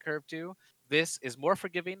a learning curve to. This is more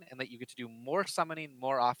forgiving in that you get to do more summoning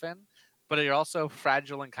more often, but you're also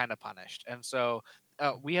fragile and kind of punished. And so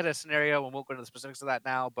we had a scenario, and we'll go into the specifics of that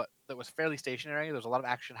now, but that was fairly stationary. There's a lot of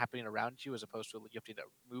action happening around you as opposed to you have to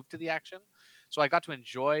move to the action. So I got to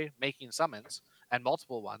enjoy making summons and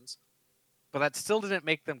multiple ones, but that still didn't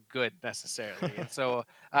make them good necessarily. And so,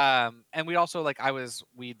 and we also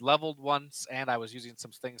we'd leveled once, and I was using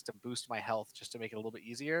some things to boost my health just to make it a little bit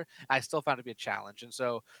easier. I still found it to be a challenge. And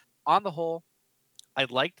so, on the whole, I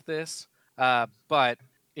liked this, but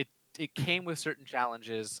it came with certain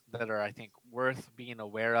challenges that are, I think, worth being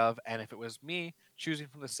aware of. And if it was me choosing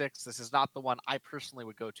from the 6, this is not the one I personally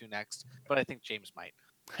would go to next, but I think James might.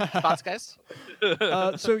 Thoughts, guys?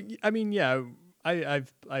 I mean, yeah,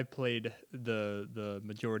 I've played the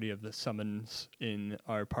majority of the summons in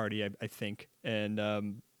our party, I think, and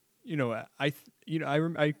I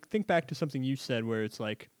think back to something you said where it's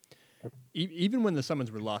like, even when the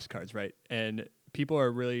summons were lost cards, right, and people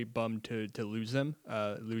are really bummed to lose them,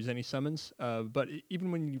 lose any summons. But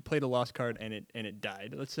even when you played a lost card and it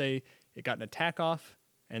died, let's say it got an attack off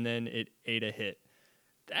and then it ate a hit.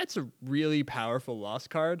 That's a really powerful lost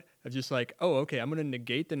card of just like, oh, okay, I'm going to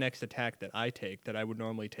negate the next attack that I take that I would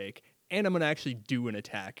normally take, and I'm going to actually do an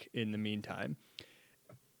attack in the meantime.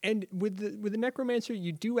 And with the Necromancer,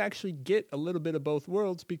 you do actually get a little bit of both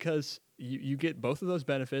worlds because you get both of those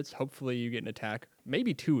benefits. Hopefully, you get an attack,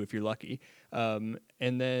 maybe 2 if you're lucky, and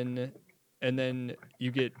then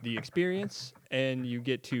you get the experience and you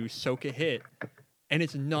get to soak a hit, and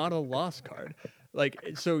it's not a lost card. Like,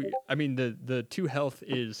 so, I mean, the 2 health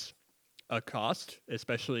is a cost,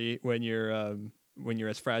 especially when you're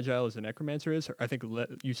as fragile as a Necromancer is. I think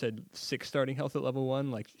you said 6 starting health at level 1,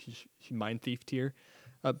 like she's Mind Thief tier.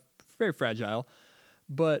 Very fragile,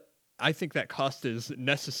 but I think that cost is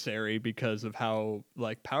necessary because of how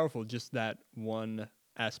powerful just that one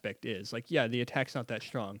aspect is. Like, yeah, the attack's not that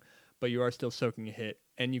strong, but you are still soaking a hit,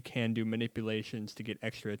 and you can do manipulations to get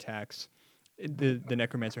extra attacks. The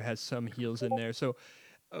Necromancer has some heals in there, so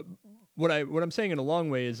what I'm saying in a long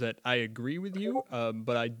way is that I agree with you,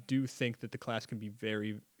 but I do think that the class can be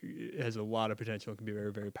has a lot of potential. It can be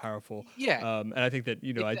very, very powerful. Yeah. And I think that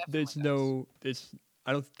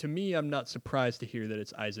to me, I'm not surprised to hear that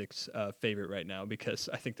it's Isaac's favorite right now because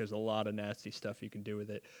I think there's a lot of nasty stuff you can do with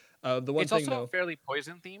it. It's also fairly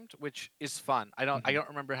poison themed, which is fun. I don't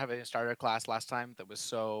remember having a starter class last time that was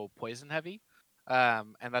so poison heavy,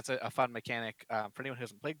 and that's a fun mechanic for anyone who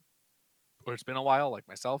hasn't played or it's been a while, like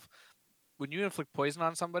myself. When you inflict poison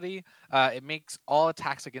on somebody, it makes all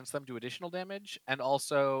attacks against them do additional damage, and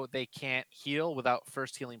also they can't heal without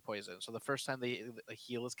first healing poison. So the first time a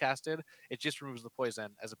heal is casted, it just removes the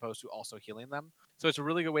poison as opposed to also healing them. So it's a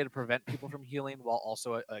really good way to prevent people from healing while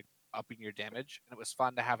also upping your damage. And it was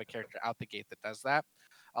fun to have a character out the gate that does that.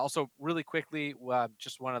 Also, really quickly,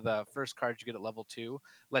 just one of the first cards you get at level 2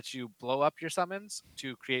 lets you blow up your summons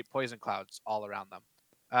to create poison clouds all around them.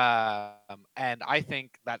 And I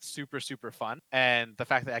think that's super, super fun. And the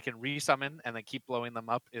fact that I can resummon and then keep blowing them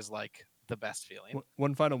up is like the best feeling.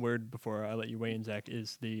 One final word before I let you weigh in, Zach,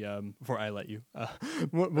 is the before I let you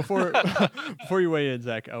before before you weigh in,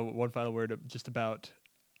 Zach. One final word just about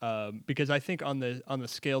because I think on the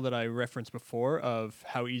scale that I referenced before of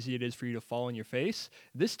how easy it is for you to fall on your face,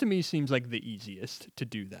 this to me seems like the easiest to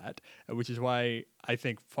do that, which is why I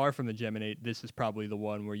think far from the Geminate, this is probably the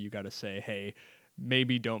one where you got to say, hey,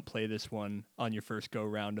 maybe don't play this one on your first go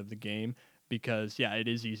round of the game. Because yeah, it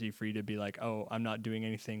is easy for you to be like, oh, I'm not doing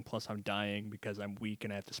anything, plus I'm dying because I'm weak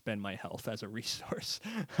and I have to spend my health as a resource.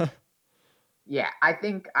 Yeah, I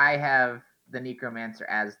think I have the Necromancer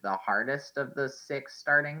as the hardest of the 6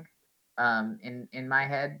 starting. In my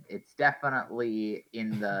head, it's definitely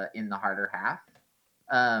in the harder half.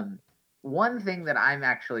 One thing that I'm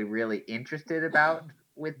actually really interested about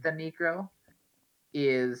with the Necro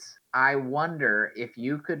is I wonder if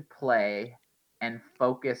you could play and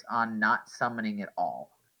focus on not summoning at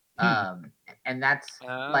all. And that's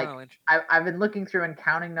like Oh, I've been looking through and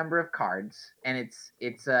counting number of cards, and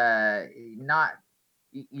it's not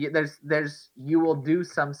there's you will do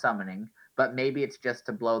some summoning, but maybe it's just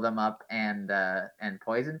to blow them up and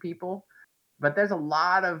poison people. But there's a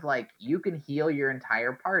lot of like you can heal your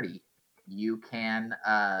entire party. You can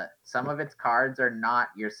some of its cards are not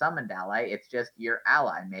your summoned ally, it's just your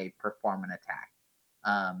ally may perform an attack.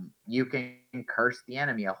 You can curse the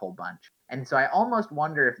enemy a whole bunch. And so I almost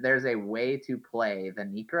wonder if there's a way to play the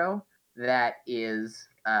Necro that is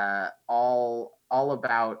all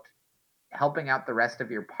about helping out the rest of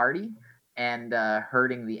your party and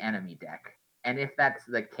hurting the enemy deck. And if that's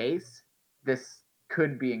the case, this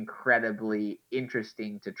could be incredibly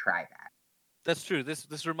interesting to try that. that's true.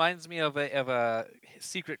 This reminds me of a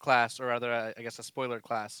secret class, or rather, I guess, a spoiler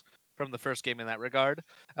class from the first game in that regard.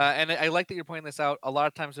 And I like that you're pointing this out. A lot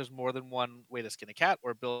of times, there's more than one way to skin a cat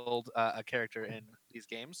or build a character in these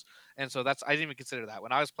games, and so I didn't even consider that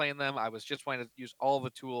when I was playing them. I was just wanting to use all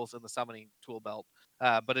the tools in the summoning tool belt.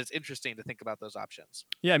 But it's interesting to think about those options.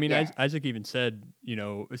 Yeah, I mean, Yeah. Isaac even said,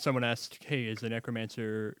 if someone asked, "Hey, can a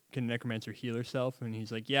necromancer heal herself?" and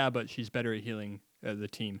he's like, "Yeah, but she's better at healing the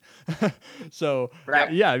team." So,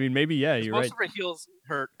 Right. yeah, I mean, maybe you're Most right, of her heals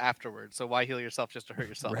hurt afterwards, so why heal yourself just to hurt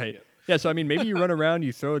yourself right. again? Yeah, so I mean, maybe you run around,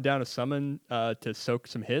 you throw down a summon to soak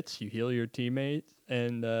some hits, you heal your teammates,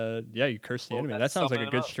 and yeah, you curse the Well, enemy. That that's sounds like a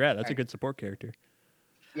summon good up. strat. That's a Right. good support character.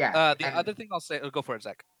 Yeah. The And other thing I'll say, go for it,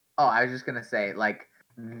 Zach. oh, I was just gonna say, like,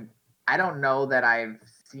 I don't know that I've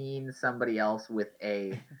seen somebody else with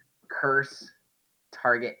a curse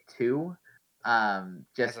target 2,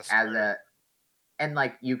 just As a as starter. a and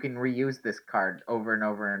like you can reuse this card over and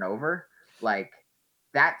over and over. Like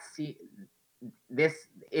that. This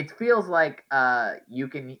it feels like you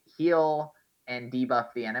can heal and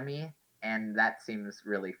debuff the enemy, and that seems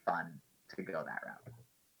really fun to go that route.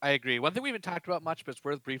 I agree. One thing we haven't talked about much, but it's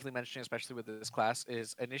worth briefly mentioning, especially with this class,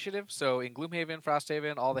 is initiative. So in Gloomhaven,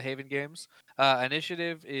 Frosthaven, all the Haven games,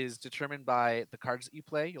 initiative is determined by the cards that you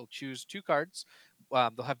play. You'll choose 2 cards.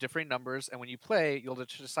 They'll have differing numbers, and when you play, you'll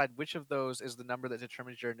decide which of those is the number that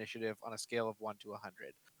determines your initiative on a scale of 1 to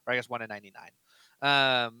 100, or I guess 1 to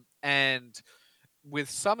 99. And with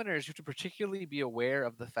summoners, you have to particularly be aware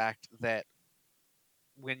of the fact that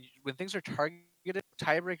when things are targeted,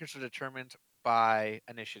 tiebreakers are determined by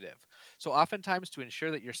initiative. So oftentimes, to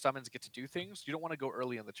ensure that your summons get to do things, you don't want to go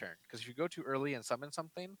early in the turn, because if you go too early and summon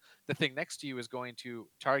something, the thing next to you is going to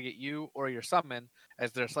target you or your summon,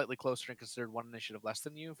 as they're slightly closer and considered 1 initiative less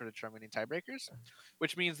than you for determining tiebreakers,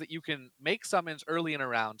 which means that you can make summons early in a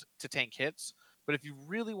round to tank hits. But if you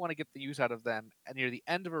really want to get the use out of them, and near the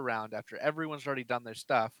end of a round, after everyone's already done their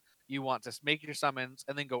stuff, you want to make your summons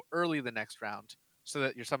and then go early the next round, so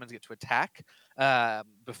that your summons get to attack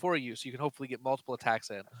before you, so you can hopefully get multiple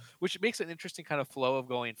attacks in, which makes an interesting kind of flow of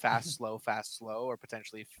going fast, slow, or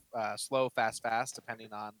potentially slow, fast,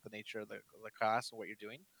 depending on the nature of the class and what you're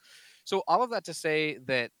doing. So all of that to say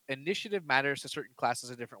that initiative matters to certain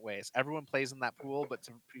classes in different ways. Everyone plays in that pool, but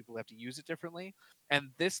some people have to use it differently. And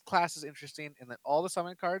this class is interesting in that all the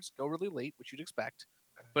summon cards go really late, which you'd expect,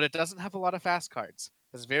 but it doesn't have a lot of fast cards.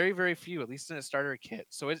 There's very, very few, at least in a starter kit.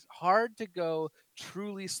 So it's hard to go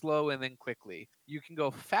truly slow and then quickly. You can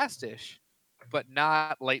go fastish, but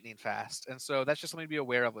not lightning fast. And so that's just something to be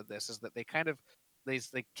aware of with this, is that they kind of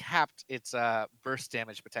they capped its burst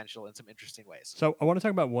damage potential in some interesting ways. So I want to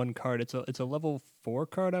talk about one card. It's a level 4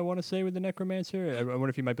 card, I want to say, with the Necromancer. I wonder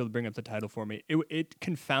if you might be able to bring up the title for me. It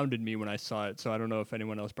confounded me when I saw it, so I don't know if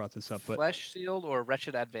anyone else brought this up. But Flesh Sealed or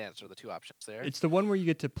Wretched Advance are the 2 options there. it's the one where you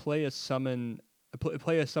get to play a summon,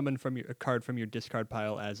 play a summon from a card from your discard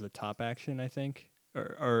pile as the top action, I think.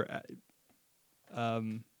 Or let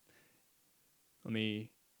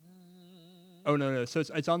me. Oh no. So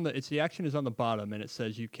it's on the the action is on the bottom, and it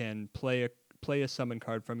says you can play a summon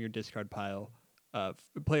card from your discard pile.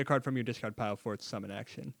 Play a card from your discard pile for its summon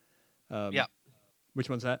action. Yeah. Which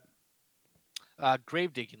one's that?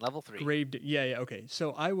 Grave digging, level 3. Yeah, okay.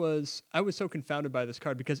 So I was so confounded by this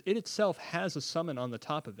card because it itself has a summon on the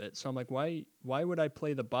top of it. So I'm like, why would I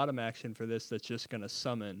play the bottom action for this that's just gonna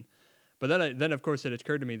summon? But then of course it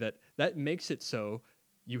occurred to me that makes it so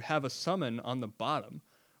you have a summon on the bottom,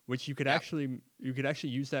 which you could actually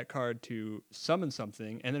use that card to summon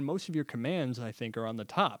something, and then most of your commands I think are on the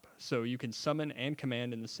top, so you can summon and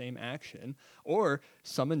command in the same action, or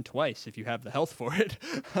summon twice if you have the health for it.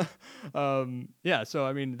 Yeah, so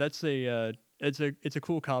I mean that's it's a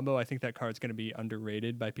cool combo. I think that card's going to be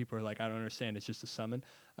underrated by people who are like, I don't understand, it's just a summon.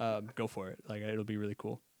 Go for it. Like it'll be really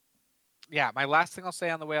cool. Yeah, my last thing I'll say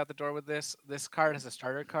on the way out the door with this card is a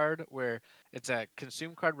starter card where it's a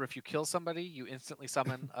consume card where if you kill somebody, you instantly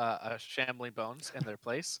summon a Shambling Bones in their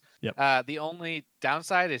place. Yep. The only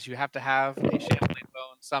downside is you have to have a Shambling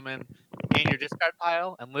Bone summon in your discard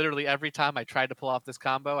pile, and literally every time I tried to pull off this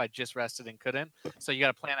combo, I just rested and couldn't. So you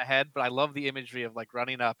got to plan ahead, but I love the imagery of like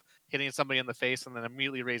running up, hitting somebody in the face, and then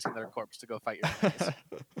immediately raising their corpse to go fight your enemies.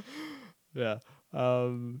 Yeah.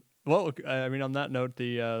 Well, I mean, on that note,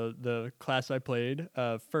 the class I played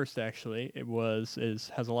first actually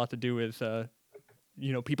has a lot to do with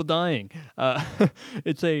people dying.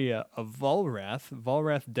 It's a Volrath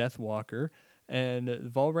Deathwalker, and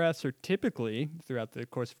Volraths are typically throughout the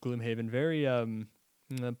course of Gloomhaven very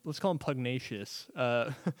let's call them pugnacious.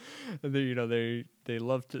 They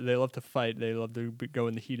love to fight. They love to go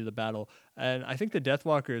in the heat of the battle, and I think the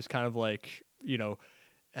Deathwalker is kind of like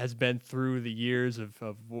has been through the years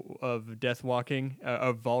of death walking,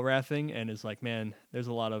 of Volrathing, and is like, man, there's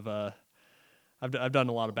a lot of I've done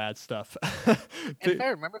a lot of bad stuff. If I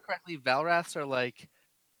remember correctly, Valraths are like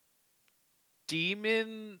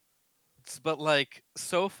demons, but like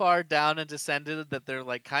so far down and descended that they're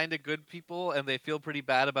like kind of good people, and they feel pretty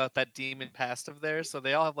bad about that demon past of theirs. So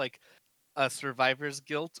they all have like a survivor's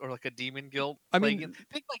guilt or like a demon guilt. I think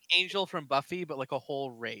like Angel from Buffy, but like a whole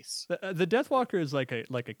race. The Deathwalker is like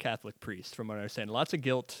a Catholic priest, from what I understand. Lots of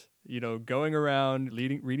guilt, going around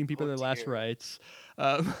reading people their last rites.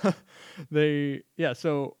 So the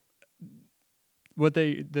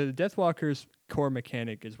Deathwalker's core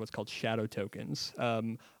mechanic is what's called shadow tokens.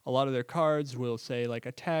 A lot of their cards will say like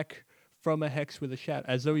attack from a hex with a shadow,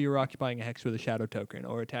 as though you're occupying a hex with a shadow token,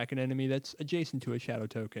 or attack an enemy that's adjacent to a shadow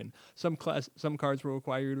token. Some cards will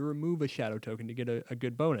require you to remove a shadow token to get a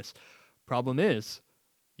good bonus. Problem is,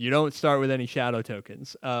 you don't start with any shadow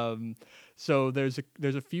tokens. So there's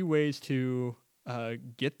a few ways to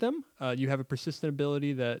get them. You have a persistent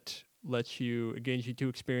ability that gains you 2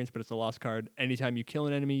 experience, but it's a lost card. Anytime you kill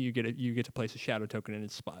an enemy, you get to place a shadow token in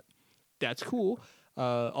its spot. That's cool.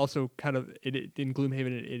 Also, kind of in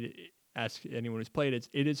Gloomhaven, it ask anyone who's played it.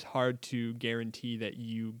 It is hard to guarantee that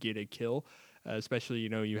you get a kill. Especially,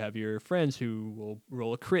 you have your friends who will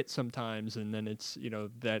roll a crit sometimes, and then it's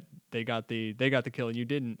that they got the kill and you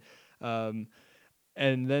didn't. And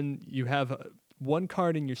then you have one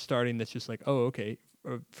card in your starting that's just like, oh, okay,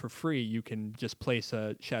 for free you can just place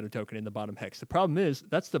a shadow token in the bottom hex. The problem is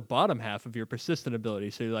that's the bottom half of your persistent ability.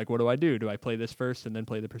 So you're like, what do I do? Do I play this first and then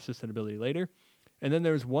play the persistent ability later? And then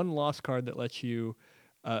there's one lost card that lets you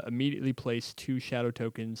immediately place 2 shadow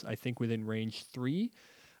tokens, I think within range 3.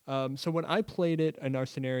 So when I played it in our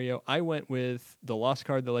scenario, I went with the lost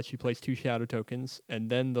card that lets you place 2 shadow tokens, and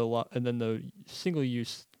then the single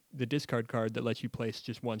use, the discard card that lets you place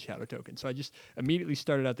just 1 shadow token. So I just immediately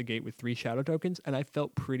started out the gate with 3 shadow tokens, and I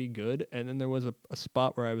felt pretty good. And then there was a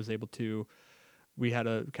spot where I was able to, we had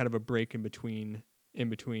a kind of a break in between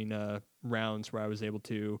rounds where I was able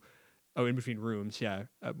to, in between rooms,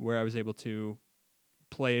 where I was able to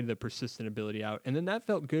play the persistent ability out, and then that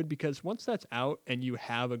felt good because once that's out and you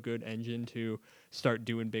have a good engine to start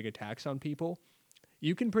doing big attacks on people,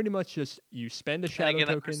 you can pretty much just spend a shadow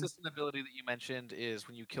token. The persistent ability that you mentioned is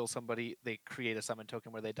when you kill somebody, they create a summon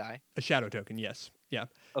token where they die. A shadow token, yes, yeah.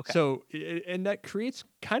 Okay. So and that creates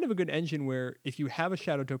kind of a good engine where if you have a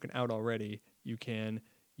shadow token out already, you can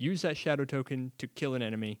use that shadow token to kill an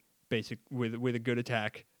enemy, with a good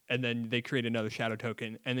attack, and then they create another shadow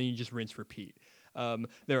token, and then you just rinse repeat.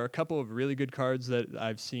 There are a couple of really good cards that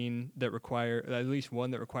I've seen that require at least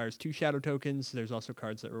one that requires 2 shadow tokens. There's also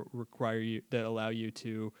cards that allow you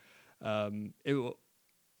to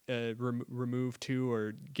remove 2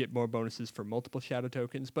 or get more bonuses for multiple shadow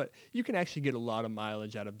tokens. But you can actually get a lot of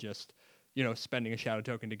mileage out of just spending a shadow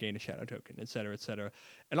token to gain a shadow token, et cetera, et cetera.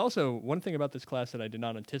 And also, one thing about this class that I did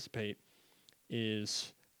not anticipate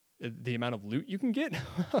is the amount of loot you can get.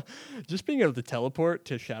 Just being able to teleport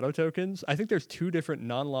to shadow tokens. I think there's 2 different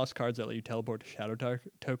non-lost cards that let you teleport to shadow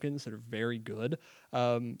tokens that are very good.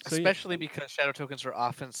 Especially because shadow tokens are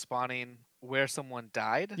often spawning where someone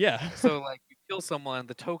died. Yeah. So like you kill someone,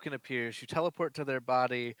 the token appears, you teleport to their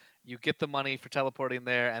body, you get the money for teleporting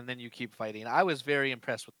there, and then you keep fighting. I was very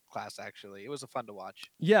impressed with the class actually. It was a fun to watch.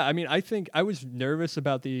 Yeah, I mean, I think I was nervous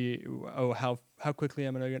about how quickly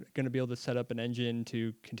am I going to be able to set up an engine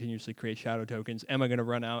to continuously create shadow tokens? Am I going to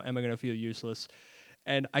run out? Am I going to feel useless?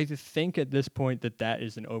 And I think at this point that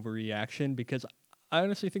is an overreaction, because I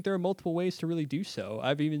honestly think there are multiple ways to really do so.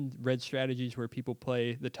 I've even read strategies where people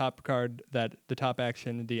play the top card, that the top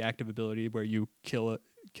action, the active ability, where you kill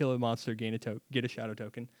a monster, get a shadow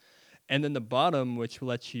token, and then the bottom, which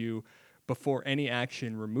lets you, before any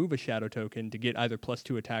action, remove a shadow token to get either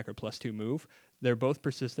 +2 attack or +2 move. They're both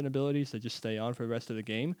persistent abilities that just stay on for the rest of the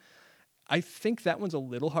game. I think that one's a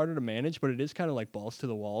little harder to manage, but it is kind of like balls to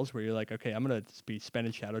the walls, where you're like, okay, I'm going to be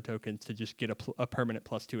spending shadow tokens to just get a permanent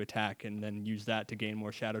 +2 attack and then use that to gain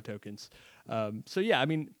more shadow tokens. So yeah, I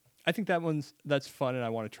mean, I think that's fun and I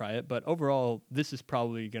want to try it. But overall, this is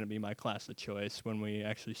probably going to be my class of choice when we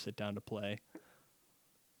actually sit down to play.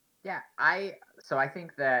 Yeah, I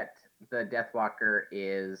think that the Deathwalker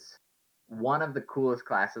is one of the coolest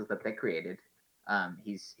classes that they created.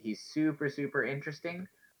 He's super, super interesting.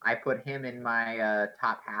 I put him in my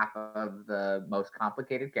top half of the most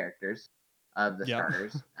complicated characters of the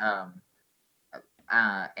starters.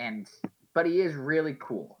 But he is really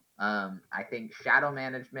cool. I think shadow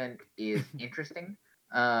management is interesting,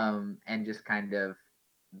 and just kind of,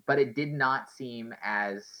 but it did not seem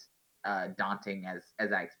as daunting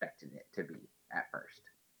as I expected it to be at first.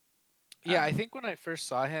 Yeah, I think when I first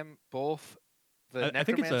saw him, both the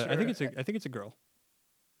Necromancer. I think it's a girl.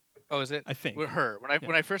 Oh, is it? I think With her.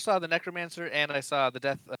 When I first saw the Necromancer and I saw the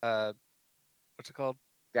what's it called?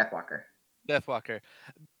 Deathwalker.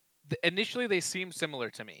 Initially, they seemed similar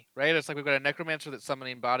to me, right? It's like we've got a Necromancer that's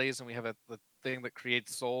summoning bodies, and we have the thing that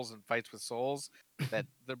creates souls and fights with souls.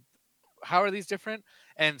 How are these different?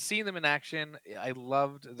 And seeing them in action, I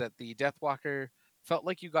loved that the Deathwalker felt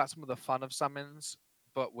like you got some of the fun of summons,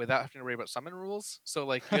 but without having to worry about summon rules. So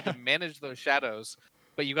like you had to manage those shadows,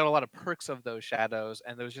 but you got a lot of perks of those shadows,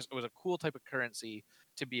 and it was a cool type of currency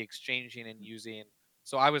to be exchanging and using.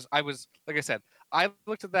 So I was like I said, I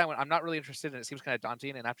looked at that one. I'm not really interested, and it seems kind of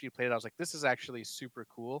daunting. And after you played it, I was like, this is actually super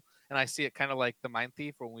cool. And I see it kind of like the Mind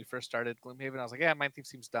Thief when we first started Gloomhaven. I was like, yeah, Mind Thief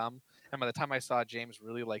seems dumb. And by the time I saw James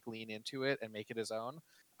really like lean into it and make it his own,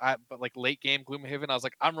 but like late game Gloomhaven, I was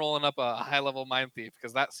like, I'm rolling up a high level Mind Thief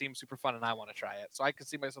because that seems super fun and I want to try it. So I could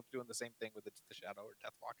see myself doing the same thing with the Shadow or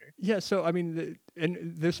Deathwalker. Yeah, so I mean, and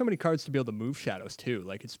there's so many cards to be able to move shadows too.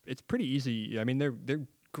 Like it's pretty easy. I mean, they're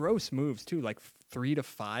gross moves too, like 3 to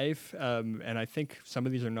 5. And I think some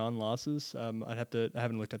of these are non-losses. I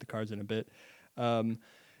haven't looked at the cards in a bit. And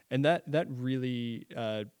that really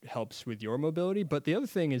helps with your mobility. But the other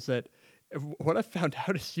thing is that what I found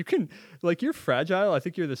out is you can, like, you're fragile. I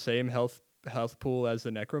think you're the same health pool as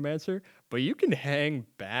the Necromancer, but you can hang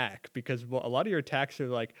back because a lot of your attacks are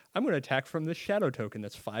like, I'm going to attack from this shadow token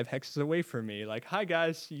that's 5 hexes away from me. Like, hi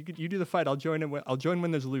guys, you do the fight. I'll join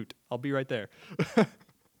when there's loot. I'll be right there.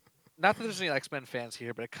 Not that there's any X-Men fans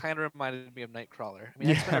here, but it kind of reminded me of Nightcrawler. I mean,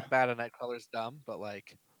 X-Men are bad and Nightcrawler's dumb, but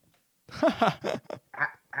like, how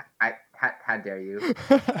dare you?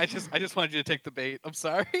 I just wanted you to take the bait. I'm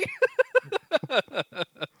sorry.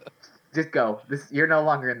 Just go. You're no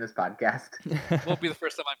longer in this podcast. Won't be the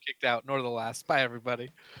first time I'm kicked out, nor the last. Bye, everybody.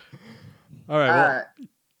 All right.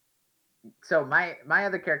 So my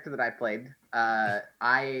other character that I played,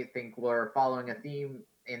 I think we're following a theme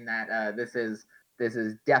in that this is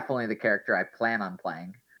definitely the character I plan on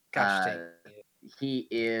playing. He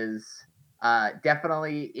is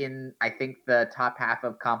definitely in, I think, the top half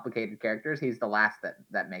of complicated characters. He's the last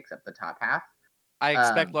that makes up the top half. I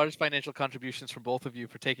expect large financial contributions from both of you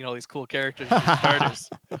for taking all these cool characters as starters.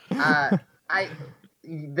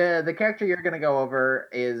 The character you're gonna go over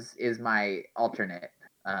is my alternate.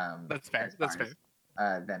 That's fair. That's fair.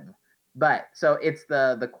 But so it's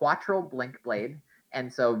the Quattro Blinkblade,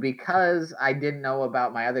 and so because I didn't know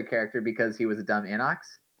about my other character because he was a dumb Inox,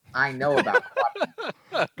 I know about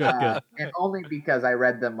Quattro. Good. And only because I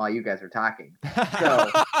read them while you guys were talking.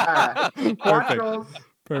 So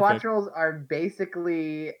Quattros are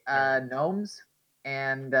basically gnomes,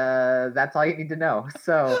 and that's all you need to know.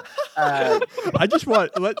 So I just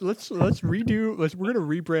want let's redo. We're gonna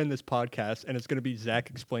rebrand this podcast, and it's gonna be Zach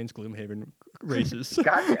Explains Gloomhaven Races.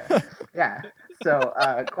 Gotcha. Yeah. So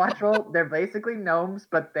Quattro, they're basically gnomes,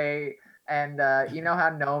 but they And you know how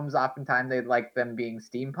gnomes oftentimes they like them being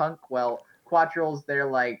steampunk? Well, quattrels, they're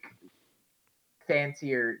like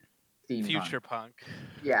fancier steampunk. Future punk.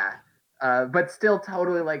 Yeah. But still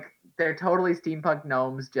totally like they're totally steampunk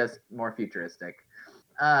gnomes, just more futuristic.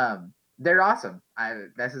 They're awesome.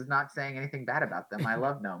 This is not saying anything bad about them. I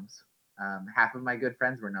love gnomes. Half of my good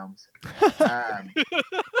friends were gnomes.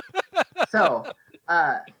 So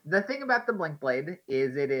the thing about the Blink Blade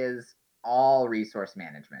is it is all resource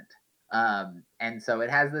management. And so it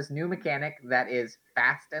has this new mechanic that is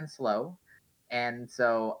fast and slow. And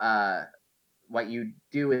so what you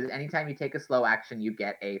do is anytime you take a slow action, you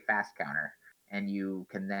get a fast counter, and you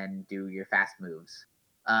can then do your fast moves.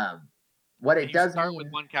 What it does start mean,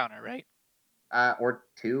 with one counter, right? Or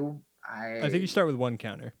two. I think you start with one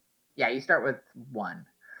counter. Yeah, you start with one.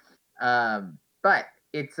 But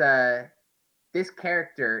it's this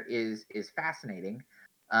character is fascinating.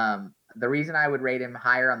 The reason I would rate him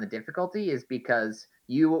higher on the difficulty is because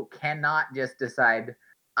you cannot just decide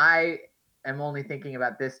I am only thinking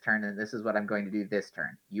about this turn and this is what I'm going to do this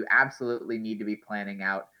turn. You absolutely need to be planning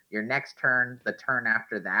out your next turn, the turn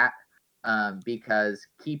after that, because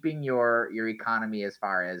keeping your economy as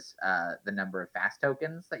far as the number of fast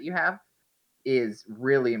tokens that you have is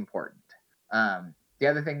really important. The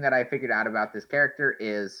other thing that I figured out about this character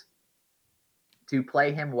is to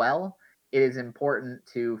play him well, it is important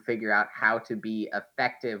to figure out how to be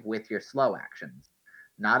effective with your slow actions.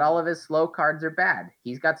 Not all of his slow cards are bad.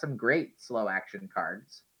 He's got some great slow action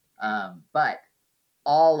cards, but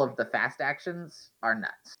all of the fast actions are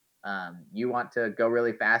nuts. You want to go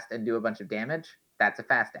really fast and do a bunch of damage, that's a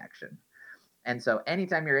fast action. And so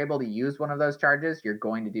anytime you're able to use one of those charges, you're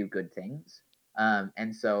going to do good things.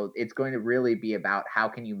 And so it's going to really be about how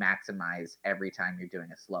can you maximize every time you're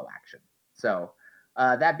doing a slow action. So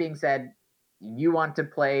that being said, you want to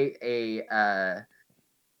play a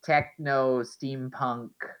techno steampunk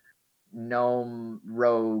gnome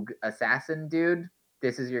rogue assassin dude,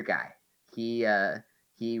 this is your guy.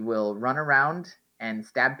 He will run around and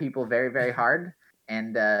stab people very, very hard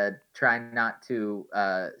and try not to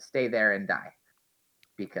stay there and die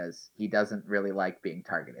because he doesn't really like being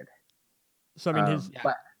targeted. So I mean, his.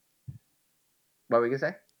 But what were we gonna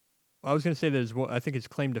say? I was gonna say there's. I think his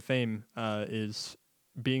claim to fame is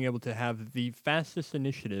being able to have the fastest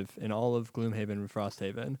initiative in all of Gloomhaven and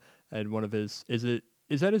Frosthaven, and one of his is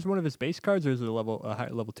that one of his base cards, or is it a high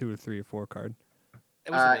level 2 or 3 or 4 card?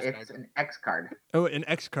 It's an X card. Oh, an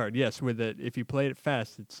X card, yes. With it, if you play it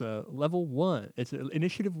fast, it's level 1. It's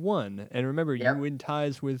initiative 1, and remember, you win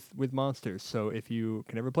ties with monsters. So if you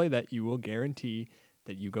can ever play that, you will guarantee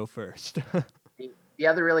that you go first. The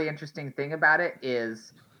other really interesting thing about it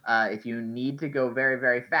is, if you need to go very,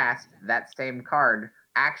 very fast, that same card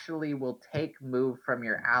actually will take move from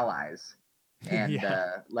your allies and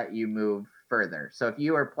let you move further. So if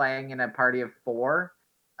you are playing in a party of 4,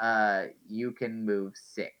 you can move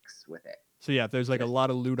 6 with it. So yeah, if there's like a lot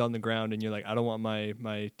of loot on the ground and you're like, I don't want my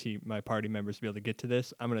party members to be able to get to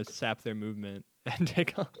this, I'm gonna sap their movement and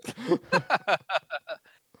take off.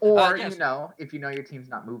 Or if you know your team's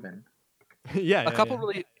not moving. A couple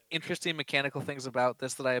really interesting mechanical things about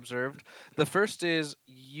this that I observed. The first is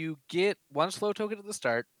you get one slow token at the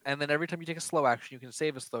start, and then every time you take a slow action, you can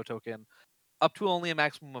save a slow token up to only a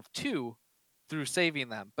maximum of 2 through saving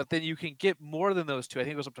them. But then you can get more than those 2. I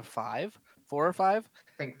think it goes up to 4 or 5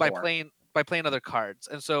 by playing other cards.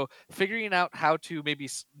 And so figuring out how to maybe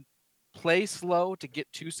play slow to get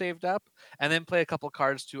 2 saved up, and then play a couple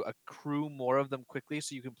cards to accrue more of them quickly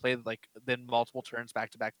so you can play then multiple turns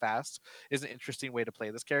back to back fast is an interesting way to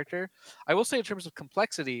play this character. I will say in terms of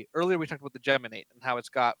complexity, earlier we talked about the Geminate and how it's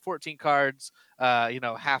got 14 cards,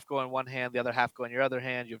 half go in one hand, the other half go in your other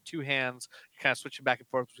hand. You have 2 hands, you're kind of switching back and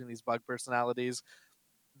forth between these bug personalities.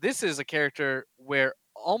 This is a character where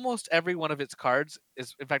almost every one of its cards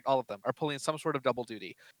is, in fact, all of them are pulling some sort of double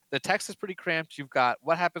duty. The text is pretty cramped. You've got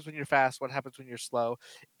what happens when you're fast, what happens when you're slow.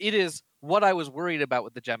 It is what I was worried about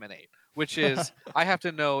with the Geminate, which is I have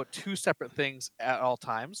to know 2 separate things at all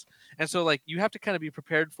times. And so you have to kind of be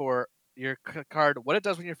prepared for your card, what it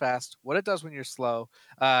does when you're fast, what it does when you're slow,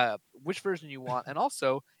 which version you want, and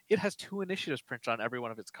also it has 2 initiatives printed on every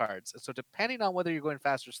one of its cards. And so depending on whether you're going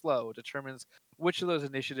fast or slow determines which of those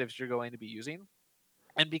initiatives you're going to be using.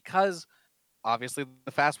 And because obviously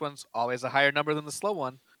the fast one's always a higher number than the slow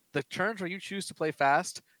one, the turns where you choose to play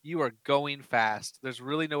fast, you are going fast. There's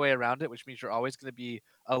really no way around it, which means you're always going to be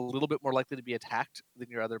a little bit more likely to be attacked than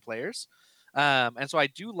your other players. And so I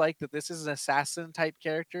do like that this is an assassin type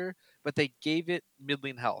character, but they gave it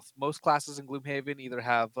middling health. Most classes in Gloomhaven either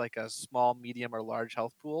have like a small, medium, or large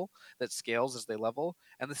health pool that scales as they level,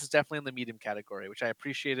 and this is definitely in the medium category, which I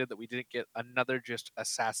appreciated that we didn't get another just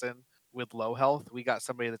assassin with low health. We got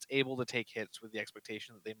somebody that's able to take hits with the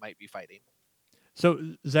expectation that they might be fighting. So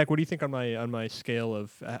Zach, what do you think on my scale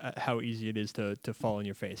of how easy it is to fall on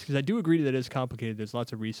your face? Because I do agree that it is complicated. There's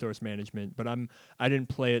lots of resource management, but I didn't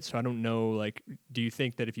play it, so I don't know. Like, do you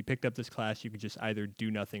think that if you picked up this class, you could just either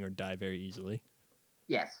do nothing or die very easily?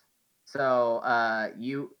 Yes. So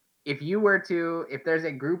if there's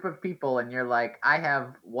a group of people and you're like, I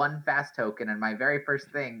have one fast token and my very first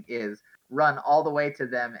thing is run all the way to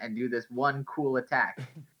them and do this one cool attack,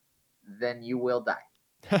 then you will die.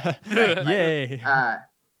 Yay!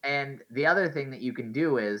 And the other thing that you can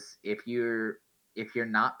do is if you're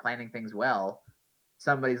not planning things well,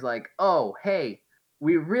 somebody's like, oh hey,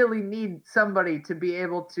 we really need somebody to be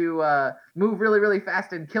able to move really really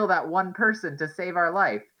fast and kill that one person to save our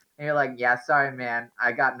life, and you're like, yeah, sorry man,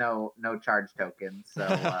 I got no charge tokens, so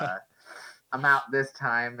I'm out this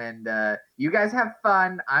time, and you guys have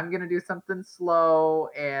fun. I'm gonna do something slow,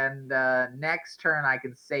 and next turn I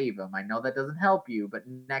can save him. I know that doesn't help you, but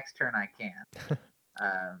next turn I can.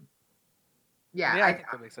 Yeah, I think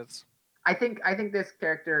that makes sense. I think this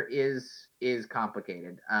character is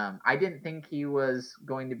complicated. I didn't think he was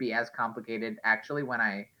going to be as complicated actually when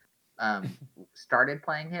I started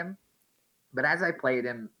playing him, but as I played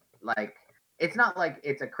him, like it's not like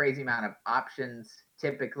it's a crazy amount of options.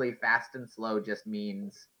 Typically, fast and slow just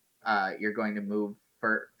means you're going to move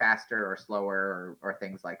for faster or slower or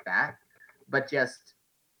things like that. But just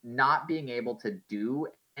not being able to do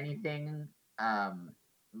anything,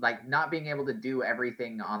 like not being able to do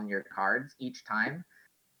everything on your cards each time,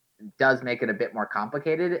 does make it a bit more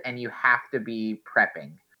complicated, and you have to be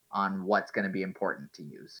prepping on what's going to be important to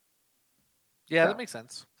use. Yeah, So. that makes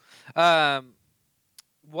sense.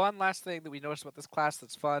 One last thing that we noticed about this class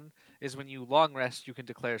that's fun is when you long rest, you can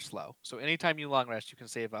declare slow. So anytime you long rest, you can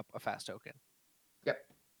save up a fast token. Yep.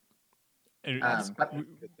 And But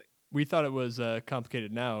we thought it was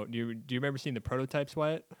complicated. Now, do you remember seeing the prototypes,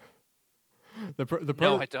 Wyatt? No,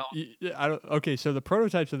 I don't. I don't. Okay, so the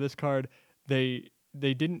prototypes of this card, they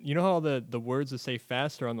didn't. You know how the words that say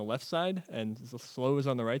fast are on the left side and slow is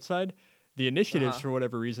on the right side. The initiatives, for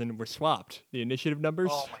whatever reason, were swapped. The initiative numbers.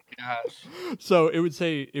 Oh my gosh! So it would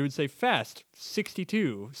say fast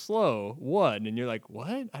 62, slow 1, and you're like,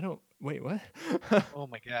 what? I don't. Wait, what? Oh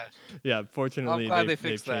my gosh! Yeah, fortunately, glad they they've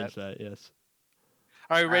fixed changed that. Yes.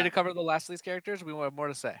 Are we ready to cover the last of these characters? Or we have more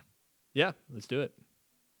to say. Yeah, let's do it.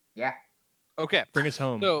 Yeah. Okay. Bring us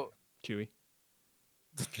home, So, Chewy.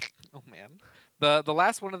 oh man, the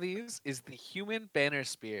last one of these is the human banner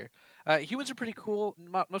spear. Humans are pretty cool.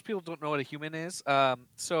 Most people don't know what a human is.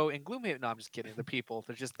 So in Gloomhaven, no, I'm just kidding. They're people.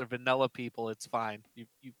 They're vanilla people. It's fine.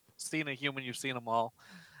 You've seen a human. You've seen them all.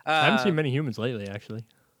 I haven't seen many humans lately, actually.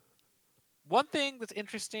 One thing that's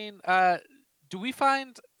interesting. Do we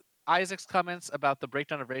find Isaac's comments about the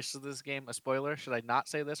breakdown of races of this game a spoiler? Should I not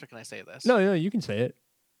say this, or can I say this? No, you can say it.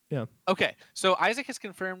 Yeah. Okay, so Isaac has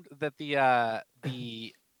confirmed that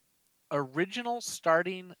the original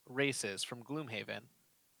starting races from Gloomhaven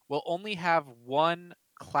will only have one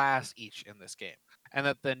class each in this game, and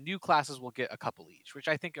that the new classes will get a couple each, which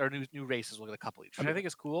I think, or new races will get a couple each, which I think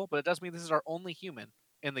is cool. But it does mean this is our only human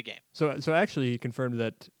in the game. So actually, he confirmed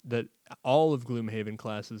that all of Gloomhaven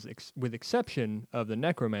classes, with exception of the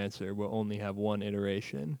Necromancer, will only have one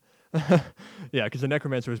iteration. Yeah, because the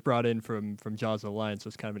Necromancer was brought in from Jaws of the Lion, so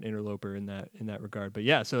it's kind of an interloper in that regard. But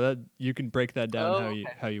yeah, so that you can break that down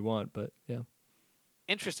how you want. But yeah,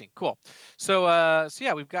 interesting, cool. So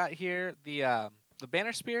yeah, we've got here the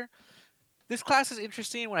Banner Spear. This class is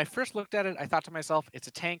interesting. When I first looked at it, I thought to myself, it's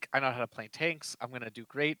a tank. I know how to play tanks. I'm going to do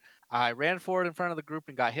great. I ran forward in front of the group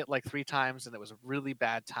and got hit like 3 times, and it was a really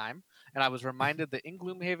bad time. And I was reminded that in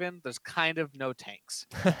Gloomhaven, there's kind of no tanks.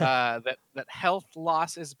 That health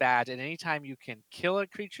loss is bad, and anytime you can kill a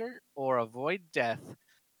creature or avoid death,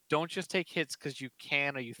 don't just take hits because you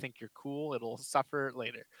can or you think you're cool. It'll suffer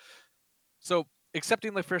later. So,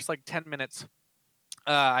 accepting the first like 10 minutes,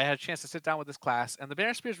 I had a chance to sit down with this class, and the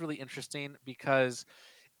Banner Spear is really interesting because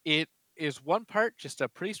it is one part just a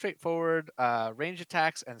pretty straightforward range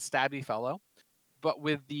attacks and stabby fellow, but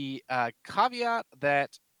with the caveat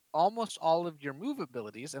that almost all of your move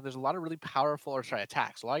abilities, and there's a lot of really powerful,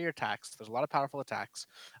 attacks. A lot of your attacks, there's a lot of powerful attacks.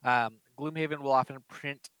 Gloomhaven will often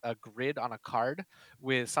print a grid on a card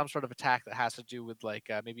with some sort of attack that has to do with like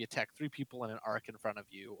maybe attack 3 people in an arc in front of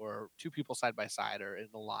you, or 2 people side by side, or in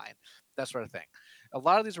a line, that sort of thing. A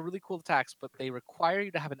lot of these are really cool attacks, but they require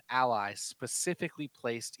you to have an ally specifically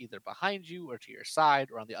placed either behind you or to your side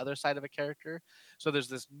or on the other side of a character. So there's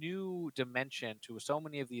this new dimension to so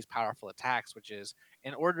many of these powerful attacks, which is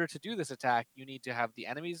in order to do this attack, you need to have the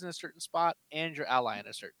enemies in a certain spot and your ally in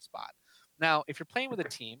a certain spot. Now, if you're playing with a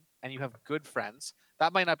team and you have good friends,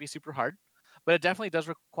 that might not be super hard, but it definitely does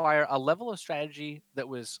require a level of strategy that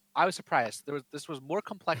I was surprised. This was more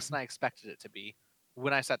complex than I expected it to be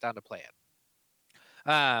when I sat down to play it.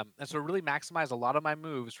 And so really maximize a lot of my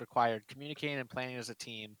moves required communicating and planning as a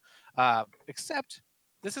team. Except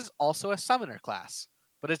this is also a summoner class,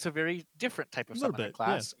 but it's a very different type of summoner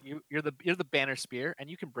class. Yeah. You're the banner spear, and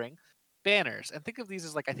you can bring banners. And think of these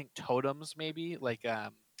as like, I think, totems, maybe. Like I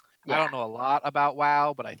don't know a lot about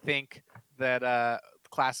WoW, but I think that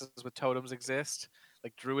classes with totems exist,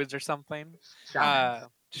 like druids or something.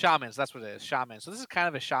 Shamans, that's what it is. Shamans. So this is kind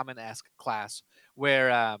of a shaman-esque class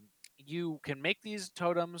where you can make these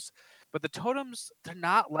totems, but the totems, they're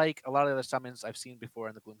not like a lot of the other summons I've seen before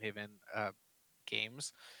in the Gloomhaven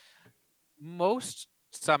games. Most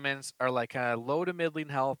summons are like low to middling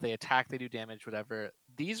health. They attack, they do damage, whatever.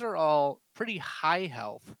 These are all pretty high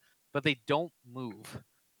health, but they don't move.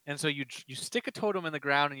 And so you stick a totem in the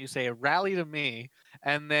ground and you say, rally to me.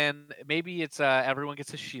 And then maybe it's everyone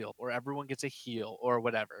gets a shield or everyone gets a heal or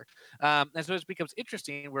whatever. And so it becomes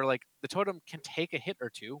interesting where like the totem can take a hit or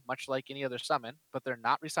two, much like any other summon, but they're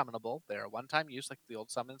not resummonable. They're a one-time use like the old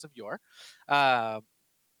summons of yore. But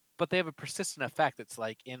they have a persistent effect that's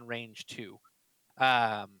like in range 2.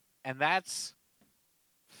 And that's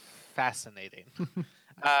fascinating.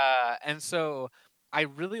 And so I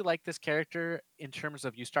really like this character in terms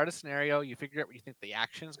of you start a scenario, you figure out what you think the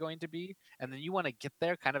action is going to be, and then you want to get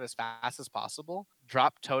there kind of as fast as possible,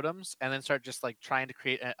 drop totems, and then start just like trying to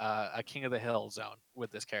create a King of the Hill zone with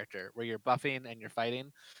this character where you're buffing and you're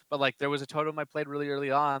fighting. But like there was a totem I played really early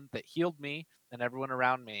on that healed me and everyone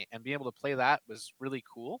around me, and being able to play that was really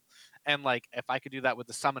cool. And like if I could do that with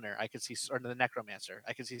the summoner, I could see, or the necromancer,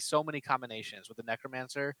 I could see so many combinations with the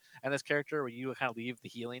necromancer and this character where you kind of leave the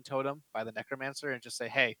healing totem by the necromancer and just say,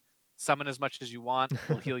 hey, summon as much as you want,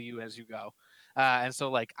 we'll heal you as you go. And so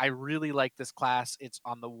like I really like this class. It's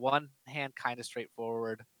on the one hand kind of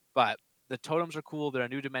straightforward, but the totems are cool. They're a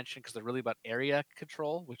new dimension because they're really about area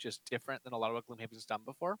control, which is different than a lot of what Gloomhaven's done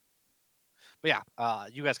before. But yeah,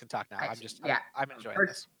 you guys can talk now. I'm enjoying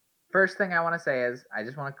this. First thing I want to say is I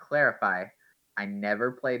just want to clarify. I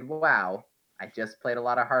never played WoW. I just played a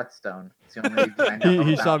lot of Hearthstone. It's the only reason I know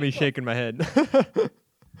he saw me shaking my head.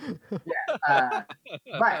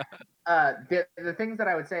 But the things that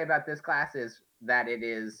I would say about this class is that it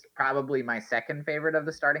is probably my second favorite of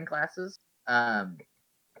the starting classes.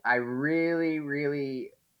 I really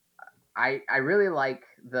like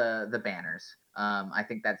the banners. I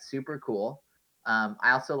think that's super cool. I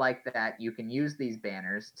also like that you can use these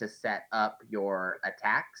banners to set up your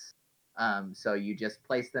attacks. So you just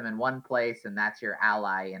place them in one place, and that's your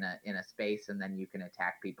ally in a space, and then you can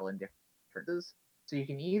attack people in different places. So you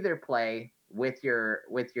can either play with your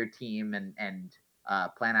team and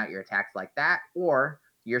plan out your attacks like that, or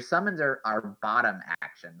your summons are bottom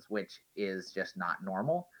actions, which is just not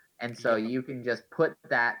normal. And so you can just put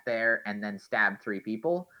that there and then stab 3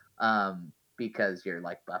 people because you're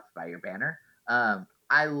like buffed by your banner.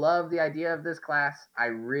 I love the idea of this class. I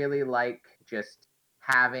really like just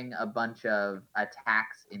having a bunch of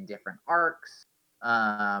attacks in different arcs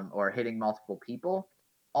or hitting multiple people.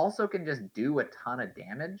 Also can just do a ton of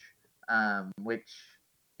damage, which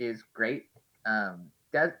is great.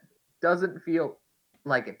 Doesn't feel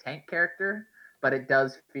like a tank character, but it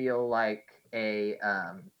does feel like that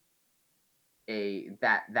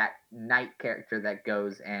knight character that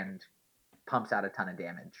goes and pumps out a ton of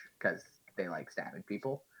damage because they like stabbing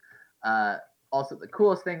people. Also, the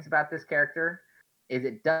coolest things about this character is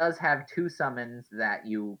it does have 2 summons that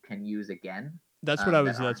you can use again. That's what I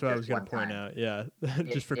was going to point out. Yeah,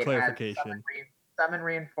 just for clarification. Summon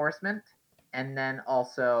reinforcement, and then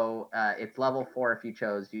also it's level 4 if you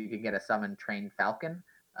chose. You can get a summon trained falcon,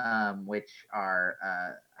 which are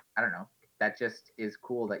I don't know. That just is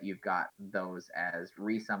cool that you've got those as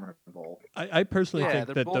resummonable. I personally think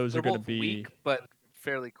that those are going to be weak, but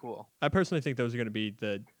fairly cool. I personally think those are going to be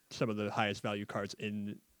some of the highest value cards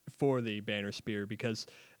for the banner spear, because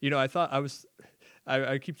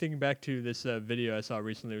I keep thinking back to this video I saw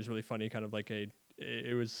recently. It was really funny, kind of like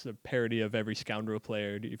it was a parody of every Scoundrel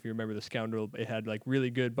player. If you remember the Scoundrel, it had like really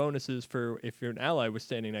good bonuses for if your ally was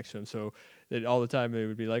standing next to him. So that all the time it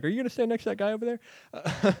would be like, "Are you gonna stand next to that guy over there?"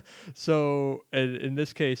 So in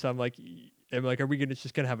this case, I'm like, are we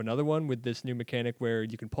just gonna have another one with this new mechanic where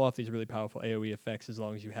you can pull off these really powerful AOE effects as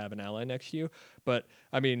long as you have an ally next to you? But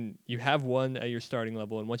I mean, you have one at your starting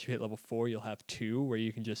level, and once you hit level 4, you'll have two where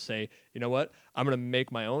you can just say, you know what, I'm gonna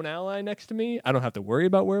make my own ally next to me. I don't have to worry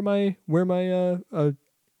about where my allies,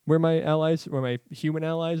 where my human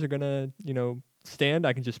allies are gonna stand.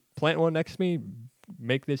 I can just plant one next to me,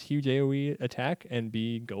 make this huge AOE attack, and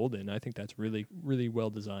be golden. I think that's really really well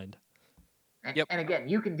designed. And again,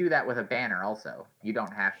 you can do that with a banner also. You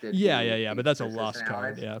don't have to. Yeah. But that's a lost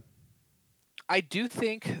card. Yeah. I do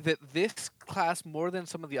think that this class, more than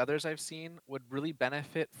some of the others I've seen, would really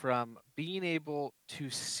benefit from being able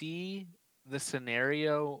to see the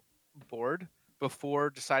scenario board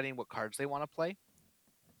before deciding what cards they want to play.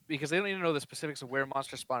 Because they don't even know the specifics of where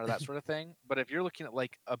monsters spawn or that sort of thing. But if you're looking at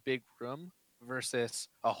like a big room versus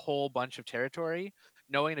a whole bunch of territory,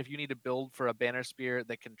 knowing if you need to build for a banner spear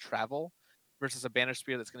that can travel versus a banner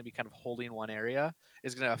spear that's going to be kind of holding one area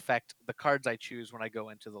is going to affect the cards I choose when I go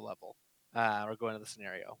into the level or go into the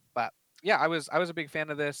scenario. But yeah, I was a big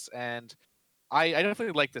fan of this, and I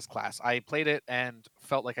definitely like this class. I played it and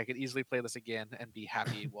felt like I could easily play this again and be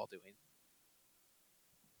happy while doing.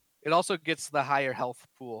 It also gets the higher health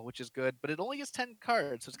pool, which is good, but it only gets 10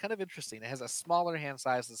 cards, so it's kind of interesting. It has a smaller hand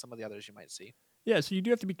size than some of the others you might see. Yeah, so you do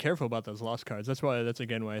have to be careful about those lost cards. That's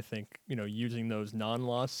again why I think, using those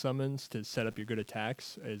non-lost summons to set up your good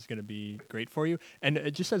attacks is going to be great for you. And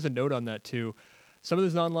it just as a note on that too, some of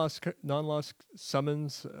those non-lost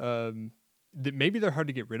summons, maybe they're hard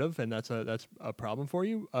to get rid of, and that's a problem for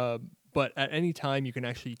you. But at any time, you can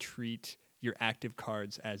actually treat your active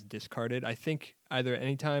cards as discarded. I think either at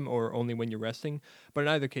any time or only when you're resting. But in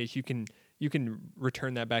either case, you can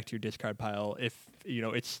return that back to your discard pile if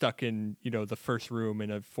it's stuck in the first room in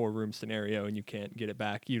a 4-room scenario and you can't get it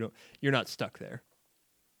back. You're not stuck there.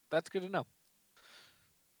 That's good to know.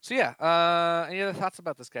 So yeah, any other thoughts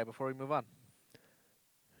about this guy before we move on?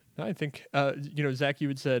 I think Zach, you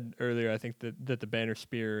had said earlier, I think that the banner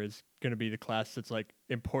spear is going to be the class that's like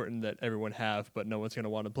important that everyone have, but no one's going to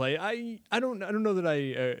want to play. I don't know that I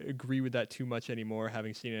agree with that too much anymore,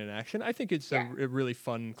 having seen it in action. I think it's a really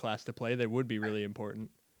fun class to play that would be really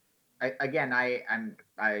important. I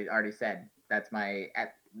already said that's my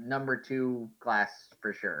at number 2 class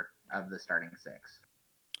for sure of the starting 6.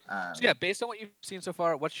 So yeah, based on what you've seen so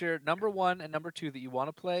far, what's your number 1 and number 2 that you want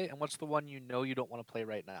to play, and what's the one you don't want to play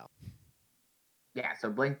right now? Yeah,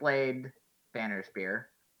 so Blinkblade, Banner Spear,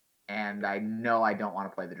 and I know I don't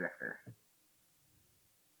want to play the Drifter.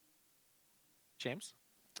 James?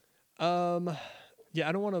 Yeah,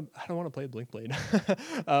 I don't want to play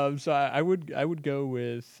Blinkblade. So I would go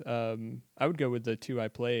with the 2 I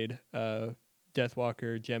played,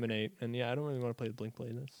 Deathwalker, Geminate, and yeah, I don't really want to play the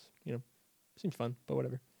Blinkblade. That's seems fun, but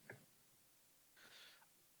whatever.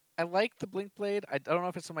 I like the Blinkblade. I don't know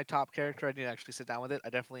if it's on my top character. I need to actually sit down with it.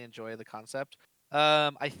 I definitely enjoy the concept.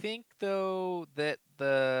 I think though that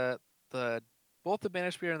the both the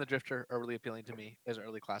Banner Spear and the Drifter are really appealing to me as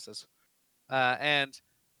early classes. And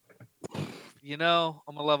I'm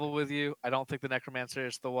gonna level with you. I don't think the Necromancer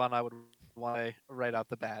is the one I would want to right out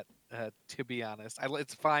the bat. To be honest,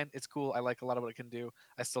 it's fine. It's cool. I like a lot of what it can do.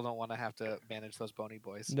 I still don't want to have to manage those bony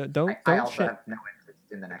boys. No, don't I also have no interest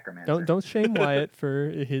in the Necromancer. Don't shame Wyatt for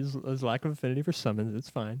his lack of affinity for summons. It's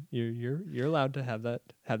fine. You're allowed to have that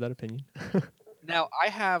opinion. Now, I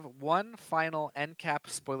have one final NCAP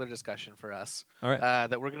spoiler discussion for us. All right.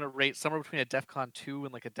 That we're going to rate somewhere between a DEFCON 2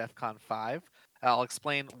 and like a DEFCON 5. I'll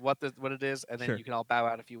explain what it is, and then you can all bow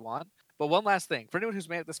out if you want. But one last thing. For anyone who's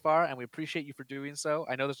made it this far, and we appreciate you for doing so,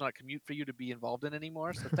 I know there's not a commute for you to be involved in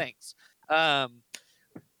anymore, so thanks.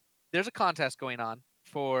 There's a contest going on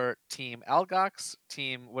for Team Algox,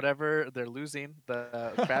 Team whatever they're losing,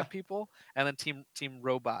 the crab people, and then Team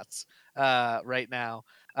Robots right now.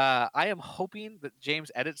 I am hoping that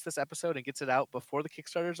James edits this episode and gets it out before the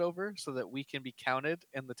Kickstarter's over so that we can be counted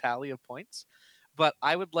in the tally of points. But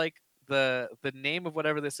I would like the name of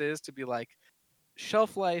whatever this is to be like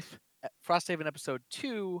Shelf Life Frosthaven Episode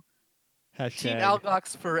 2 Hashtag. Team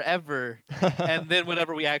Algox forever, and then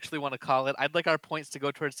whatever we actually want to call it. I'd like our points to go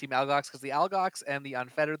towards Team Algox because the Algox and the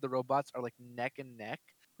Unfettered, the robots, are like neck and neck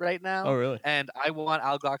right now. Oh, really? And I want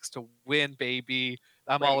Algox to win, baby.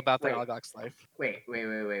 I'm all about the Algox life. Wait.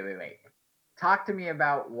 Talk to me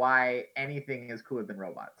about why anything is cooler than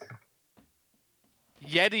robots.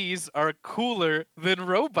 Yetis are cooler than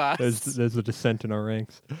robots. There's a dissent in our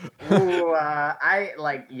ranks. Ooh, I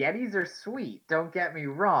like Yetis are sweet. Don't get me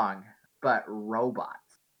wrong, but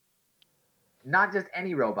robots, not just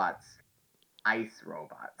any robots, ice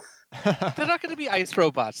robots. They're not going to be ice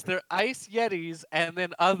robots. They're ice Yetis and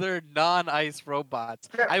then other non-ice robots.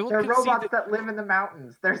 They're, I will they're concede robots that that live in the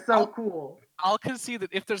mountains. They're so cool. I'll concede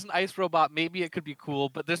that if there's an ice robot, maybe it could be cool,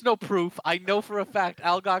 but there's no proof. I know for a fact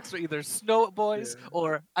Algox are either snow boys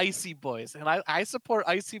or icy boys, and I support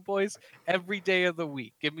icy boys every day of the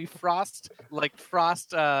week. Give me frost, like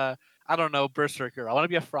frost. I don't know, berserker. I want to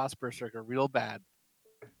be a frost berserker, real bad.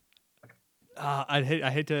 I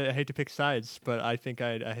hate to pick sides, but I think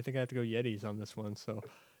I have to go Yetis on this one. So,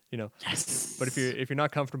 Yes. But if you're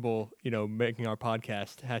not comfortable, making our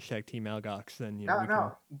podcast #Team Algox, then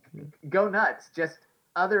No, go nuts. Just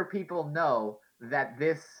other people know that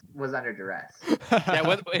this was under duress.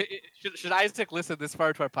 Yeah, should Isaac listen this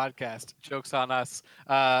far to our podcast? Jokes on us.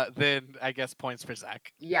 Then I guess points for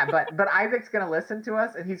Zach. Yeah, but Isaac's gonna listen to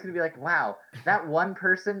us and he's gonna be like, "Wow, that one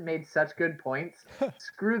person made such good points.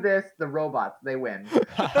 Screw this, the robots, they win."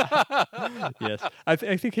 Yes, I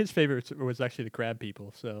think his favorite was actually the crab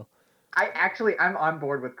people. So I'm on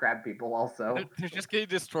board with crab people also. They're just getting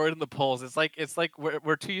destroyed in the polls. It's like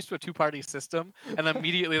we're too used to a two-party system, and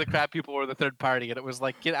immediately the crab people were the third party, and it was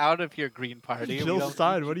like, get out of here, Green Party. Jill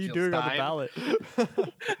Stein, what are you doing on the ballot?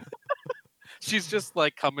 She's just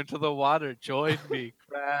like, come into the water, join me,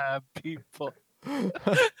 crab people.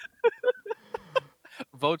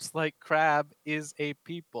 Votes like crab is a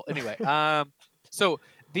people. Anyway, so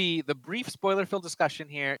the brief spoiler-filled discussion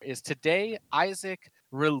here is today Isaac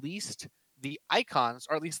released the icons,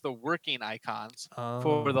 or at least the working icons,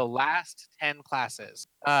 for the last 10 classes.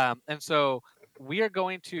 And so we are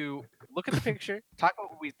going to look at the picture, talk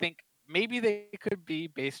about what we think maybe they could be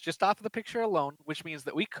based just off of the picture alone, which means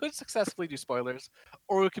that we could successfully do spoilers,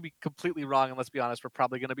 or we could be completely wrong. And let's be honest, we're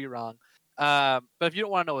probably going to be wrong. But if you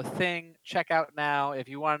don't want to know a thing, check out now. If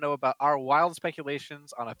you want to know about our wild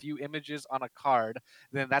speculations on a few images on a card,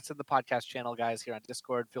 then that's in the podcast channel, guys, here on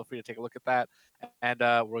Discord. Feel free to take a look at that. And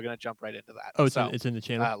we're going to jump right into that. Oh, it's in the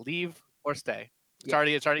channel? Leave or stay. It's Yeah.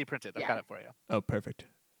 It's already printed. I've got it for you. Oh, perfect.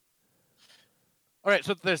 All right,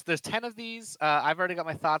 so there's 10 of these. I've already got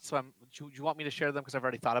my thoughts, so do you want me to share them because I've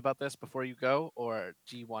already thought about this before you go, or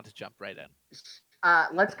do you want to jump right in?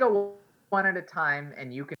 Let's go one at a time,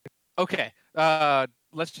 and you can. Okay,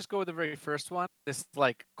 let's just go with the very first one. This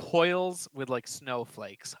like coils with like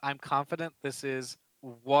snowflakes. I'm confident this is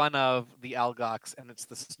one of the Algox, and it's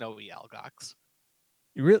the snowy Algox.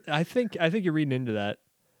 You really? I think you're reading into that.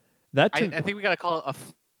 I think we gotta call it a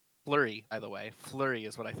flurry. By the way, flurry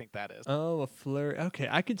is what I think that is. Oh, a flurry. Okay,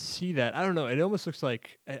 I could see that. I don't know. It almost looks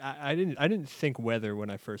like I didn't think weather when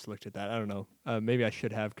I first looked at that. I don't know. Maybe I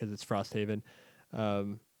should have because it's Frosthaven.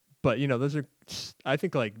 But those are, I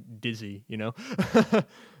think, like dizzy. They're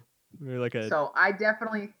like a. So I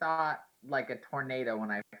definitely thought like a tornado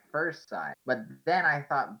when I first saw it, but then I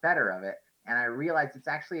thought better of it, and I realized it's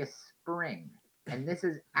actually a spring, and this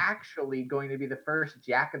is actually going to be the first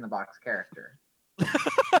Jack in the Box character.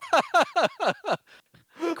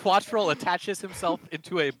 Quattrol attaches himself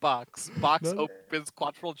into a box. Box opens.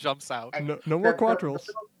 Quattrol jumps out. No more Quattrolls.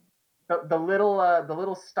 The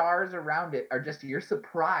little stars around it are just your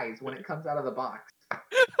surprise when it comes out of the box.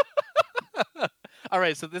 All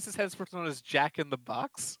right, so this is henceforth known as Jack in the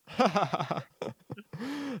Box.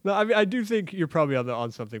 No, I mean I do think you're probably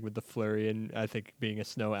on something with the flurry, and I think being a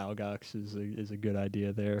snow Algox is a good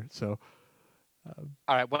idea there. So,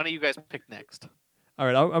 all right, why don't you guys pick next? All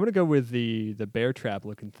right, I'm gonna go with the bear trap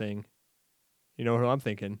looking thing. You know who I'm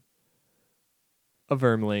thinking? A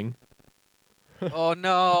Vermling. Oh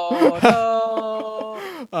no!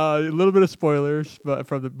 A little bit of spoilers, but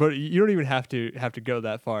you don't even have to go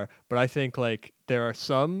that far. But I think like there are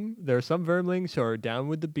some Vermlings who are down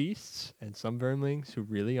with the beasts, and some Vermlings who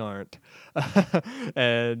really aren't.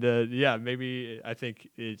 And yeah, maybe I think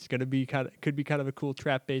it's gonna be could be kind of a cool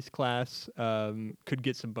trap based class. Could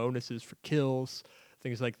get some bonuses for kills,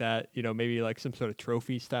 things like that. Maybe like some sort of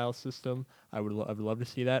trophy style system. I would love to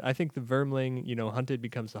see that. I think the Vermling, hunted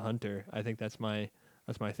becomes the hunter. I think that's my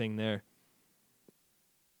thing there.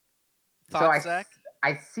 Thoughts, Zach?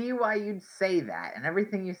 I see why you'd say that, and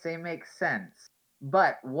everything you say makes sense.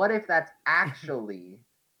 But what if that's actually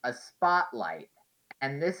a spotlight,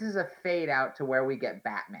 and this is a fade out to where we get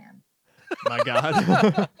Batman? My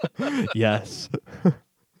God. Yes.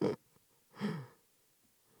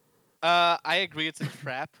 I agree it's a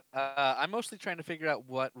trap. I'm mostly trying to figure out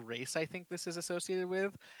what race I think this is associated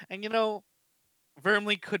with. And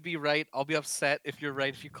Vermley could be right. I'll be upset if you're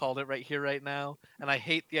right if you called it right here, right now. And I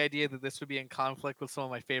hate the idea that this would be in conflict with some of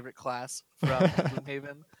my favorite class from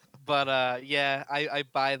Gloomhaven. But yeah, I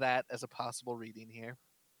buy that as a possible reading here.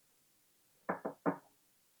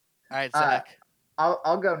 All right, Zach.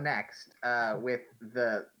 I'll go next with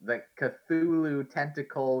the Cthulhu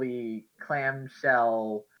tentacle-y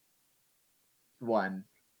clamshell one.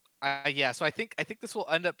 Yeah, so I think this will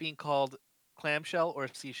end up being called clamshell or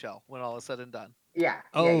seashell when all is said and done. Yeah.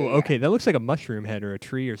 Oh, yeah. okay. That looks like a mushroom head or a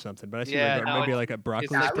tree or something. But I see Yeah, like no, maybe it's- like a broccoli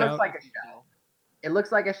it's No, it sprout. looks like a shell. It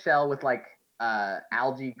looks like a shell with like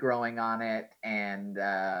algae growing on it, and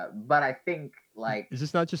but I think like Is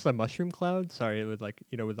this not just a mushroom cloud? Sorry, with like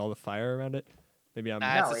with all the fire around it. Maybe I'm.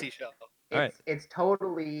 Nah, No, it's a it- seashell. All right. it's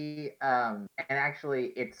totally and actually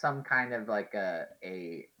it's some kind of like a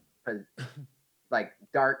like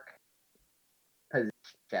dark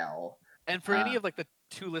shell. And for any of like the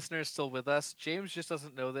two listeners still with us, James just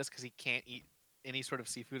doesn't know this because he can't eat any sort of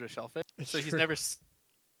seafood or shellfish, so he's True. never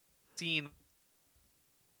seen.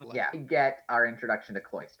 Yeah, we get our introduction to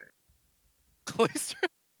cloister. Cloister.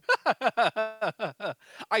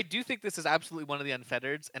 I do think this is absolutely one of the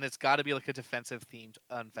unfettered, and it's got to be like a defensive themed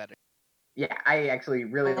unfettered. Yeah, I actually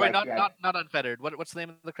really Or like not, the not unfettered. What's the name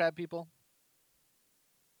of the crab people?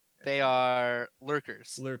 They are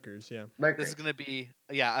lurkers. Lurkers, yeah. lurkers. This is gonna be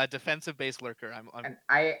a defensive based lurker. I'm And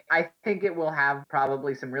I think it will have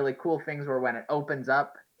probably some really cool things where when it opens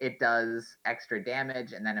up, it does extra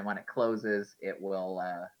damage, and then when it closes, it will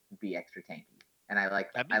be extra tanky. And I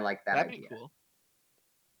like that that'd idea. be cool.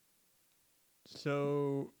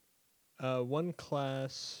 So, one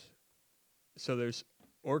class. So there's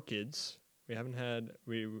orchids. We haven't had.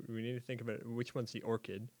 We need to think about which one's the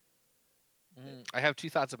orchid I have two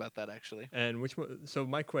thoughts about that actually. and which one. So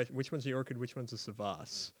my question: which one's the orchid? Which one's the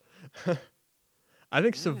savas? I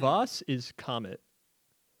think savas is comet.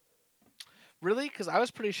 Really? Because I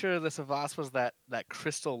was pretty sure the Savas was that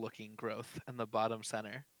crystal looking growth in the bottom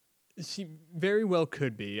center. See, very well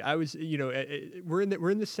could be. I was, we're in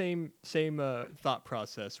the same thought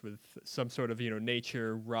process with some sort of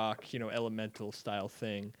nature, rock, elemental style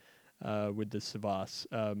thing, with the Savas.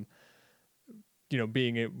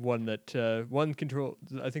 Being one that one control.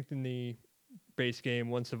 I think in the base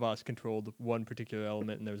game, one Savas controlled one particular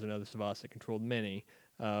element, and there was another Savas that controlled many.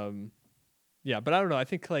 Yeah, but I don't know. I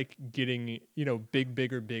think like getting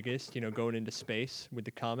bigger, biggest, going into space with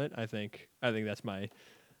the comet. I think that's my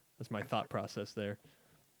thought process there.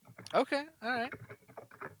 Okay, all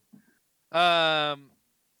right.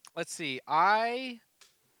 Let's see. I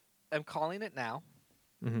am calling it now.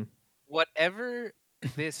 Mm-hmm. Whatever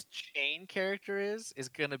this chain character is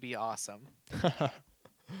gonna be awesome.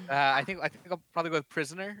 I think I'll probably go with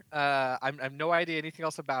prisoner. I have no idea anything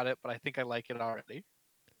else about it, but I think I like it already.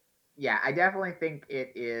 Yeah, I definitely think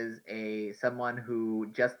it is someone who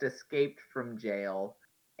just escaped from jail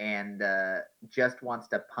and just wants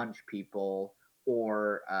to punch people,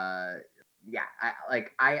 or yeah,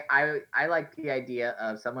 I like the idea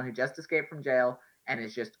of someone who just escaped from jail and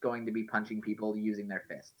is just going to be punching people using their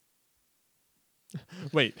fists.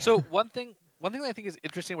 Wait. So one thing that I think is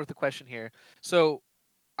interesting with the question here. So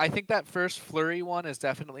I think that first flurry one is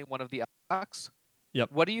definitely one of the Algox.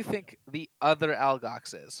 Yep. What do you think the other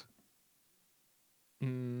Algox is?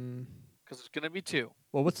 Mm, Because there's gonna be two.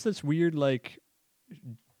 well, what's this weird like,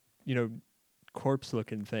 corpse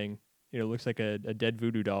looking thing? Looks like a dead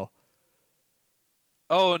voodoo doll.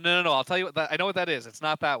 Oh no! I'll tell you what I know what that is. It's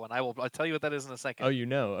not that one. I'll tell you what that is in a second.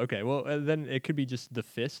 Oh, okay. Well, then it could be just the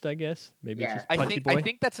fist, I guess. Maybe Yeah. it's just I punchy boy.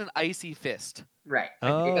 think that's an icy fist. Right.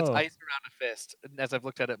 I think that's Oh. ice around a fist. As I've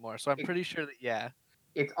looked at it more, so I'm pretty sure that yeah.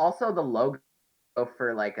 It's also the logo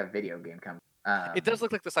for like a video game company. It does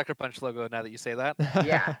look like the Sucker Punch logo now that you say that.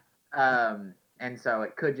 Yeah. And so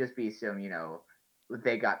it could just be some,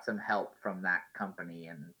 they got some help from that company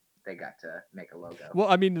and they got to make a logo. Well,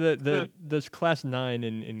 I mean, the class 9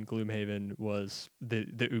 in Gloomhaven was the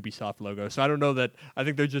Ubisoft logo, so I don't know that. I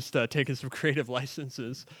think they're just taking some creative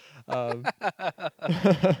licenses. But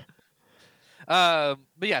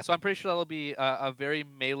yeah, so I'm pretty sure that'll be a very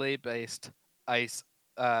melee based ice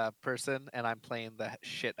person, and I'm playing the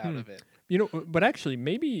shit out of it. But actually,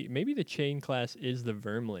 maybe the chain class is the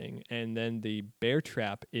Vermling, and then the bear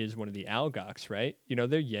trap is one of the Algox, right? They're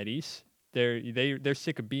Yetis. They're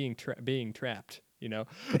sick of being trapped. They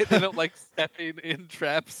don't like stepping in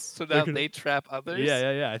traps, so now they trap others.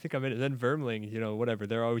 Yeah. I think I'm in it. Then Vermling, whatever.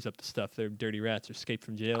 They're always up to stuff. They're dirty rats or escaped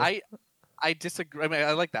from jail. I disagree. I mean,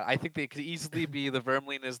 I like that. I think they could easily be the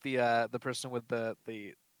Vermling is the person with the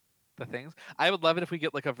the things. I would love it if we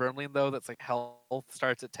get like a Vermling though that's like health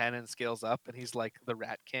starts at 10 and scales up, and he's like the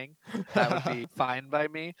Rat King. That would be fine by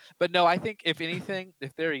me. But no, I think if anything,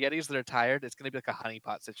 if there are Yetis that are tired, it's gonna be like a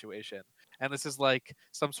honeypot situation. And this is like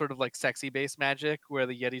some sort of like sexy based magic where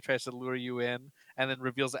the Yeti tries to lure you in and then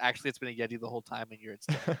reveals that actually it's been a Yeti the whole time and you're its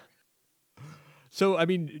dinner. So I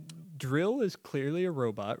mean, Drill is clearly a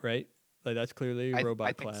robot, right? Like that's clearly a I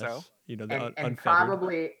robot think class. so. You know, the and unfettered.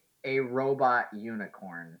 probably a robot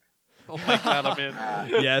unicorn. Oh my god, I'm in.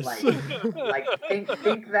 Yes. Like think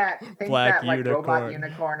Black that like robot unicorn.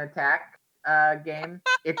 unicorn attack game.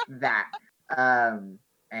 It's that.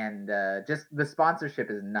 And just the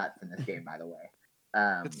sponsorship is nuts in this game, by the way.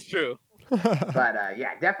 It's true. But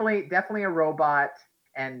yeah, definitely a robot,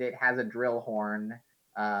 and it has a drill horn.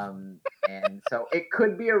 And so it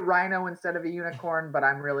could be a rhino instead of a unicorn, but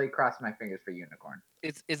I'm really crossing my fingers for unicorn.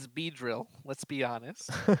 It's Beedrill. Let's be honest.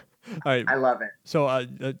 All right. I love it. So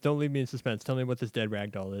don't leave me in suspense. Tell me what this dead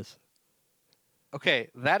ragdoll is. Okay,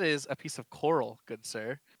 that is a piece of coral, good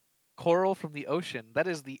sir. Coral from the ocean. That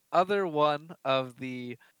is the other one of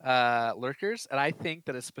the lurkers, and I think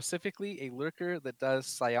that is specifically a lurker that does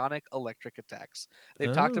psionic electric attacks.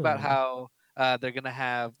 They've talked about Oh. how they're going to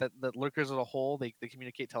have that the lurkers as a whole, they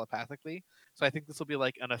communicate telepathically. So I think this will be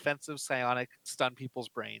like an offensive psionic stun people's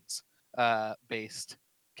brains based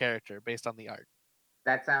character based on the art.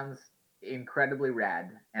 That sounds incredibly rad,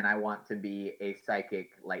 and I want to be a psychic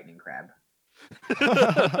lightning crab.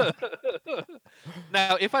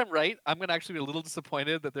 Now, if I'm right, I'm gonna actually be a little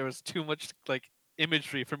disappointed that there was too much like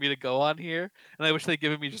imagery for me to go on here, and I wish they'd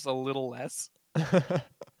given me just a little less.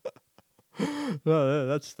 No,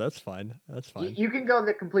 that's fine. That's fine. You can go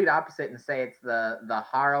the complete opposite and say it's the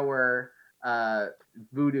Harrower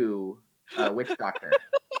voodoo witch doctor.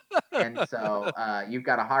 And so you've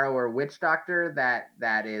got a Harrower witch doctor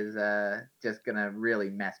that is just gonna really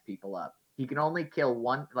mess people up. He can only kill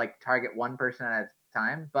target one person at a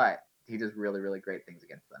time, but he does really, really great things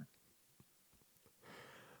against them.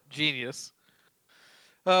 Genius.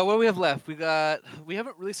 What do we have left? We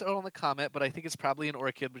haven't really settled on the comet, but I think it's probably an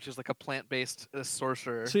orchid, which is like a plant-based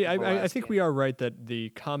sorcerer. See, from the I last think game. we are right that the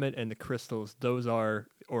comet and the crystals, those are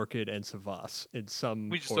orchid and savas in some.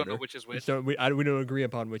 We just order. don't know which is which. So we don't agree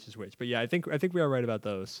upon which is which. But yeah, I think we are right about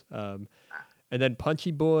those. And then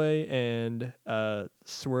Punchy Boy and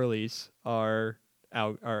Swirlies are the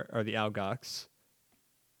Algox.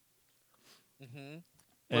 Mm-hmm.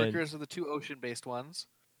 And Lurkers are the two ocean-based ones.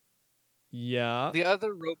 yeah, The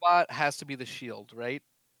other robot has to be the shield, right?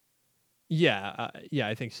 yeah,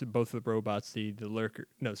 I think so. Both of the robots, the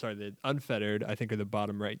unfettered, I think are the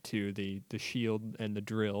bottom right two, the shield and the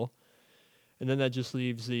drill, and then that just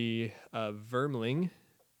leaves the Vermling.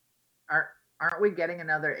 Aren't we getting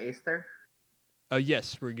another Aether?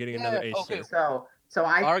 Yes, we're getting another Aether. okay. So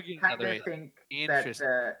I Arguing kind another of Aether. think that Interesting.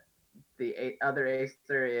 the other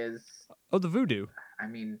Aether is. Oh, the voodoo. I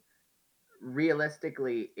mean,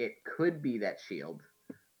 realistically, it could be that shield.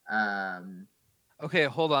 Okay,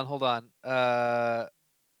 hold on. I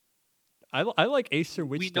like Aether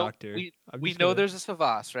Witch we know, Doctor. We know there's a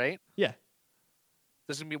Savas, right? Yeah.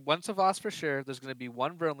 There's gonna be one Savas for sure. There's gonna be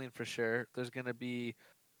one Vermling for sure. There's gonna be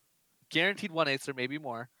guaranteed one Aether, maybe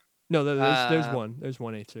more. No, there's one. There's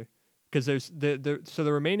one Aether. Because there's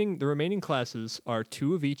the remaining classes are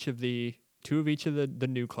two of each of the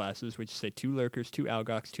new classes, which say 2 lurkers, 2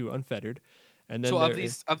 Algox, 2 unfettered, and then So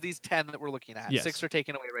of these 10 that we're looking at, Yes. 6 are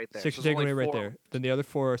taken away right there. 6 So are there's taken only away right 4. there. Then the other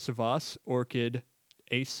 4 are Savas, Orchid,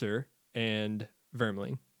 Aether, and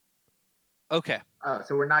Vermling. Okay. Oh,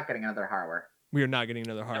 so we're not getting another Harrower. We are not getting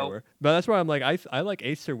another Harrower. But that's why I'm like, I like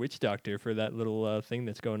Aether Witch Doctor for that little thing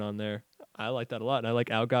that's going on there. I like that a lot. And I like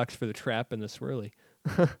Algox for the trap and the swirly.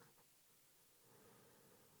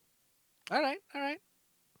 All right.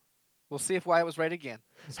 We'll see if Wyatt was right again.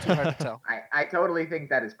 It's too hard to tell. I totally think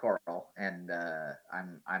that is Coral, and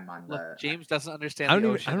I'm on the. Look, James doesn't understand I the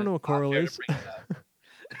don't ocean. know what It's not coral fair to is. bring it up.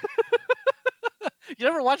 You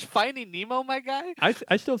never watched Finding Nemo, my guy?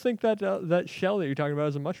 I still think that that shell that you're talking about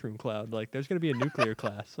is a mushroom cloud. Like, there's going to be a nuclear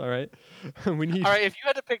class, all right? We need. All right, if you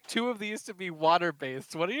had to pick 2 of these to be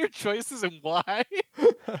water-based, what are your choices and why?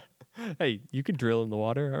 Hey, you can drill in the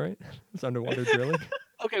water, all right? It's underwater drilling.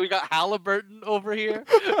 Okay, we got Halliburton over here.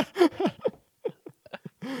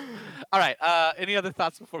 All right, any other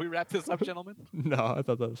thoughts before we wrap this up, gentlemen? No, I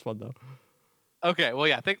thought that was fun, though. Okay, well,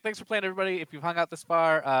 yeah, thanks for playing, everybody. If you've hung out this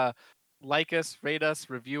far, like us, rate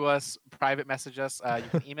us, review us, private message us. You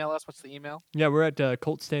can email us. What's the email? Yeah, we're at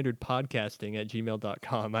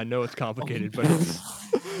cultstandardpodcasting@gmail.com. I know it's complicated, but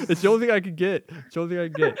it's the only thing I could get. It's the only thing I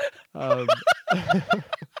could get.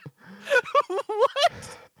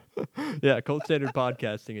 What? Yeah,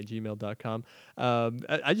 cultstandardpodcasting@gmail.com.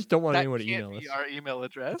 I just don't want That anyone to can't email be us. our email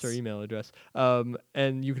address. That's our email address.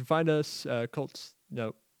 And you can find us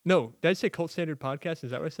No, did I say Cult Standard Podcast? Is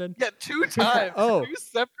that what I said? Yeah, 2 times. Oh, 2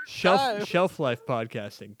 separate times. Shelf Life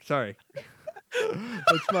Podcasting. Sorry.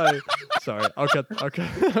 That's my. Sorry, I'll cut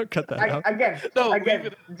that out. Again, No, leave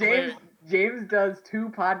it James does 2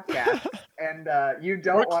 podcasts, and you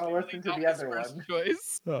don't want to listen to Not the his other first one.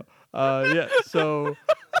 choice. Yeah, so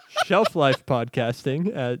Shelf Life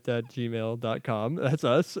Podcasting at gmail.com. That's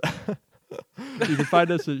us. You can find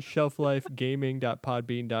us at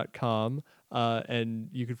shelflifegaming.podbean.com. And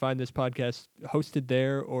you can find this podcast hosted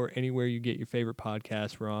there or anywhere you get your favorite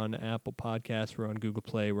podcasts. We're on Apple Podcasts, we're on Google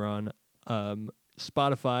Play, we're on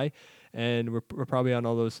Spotify, and we're probably on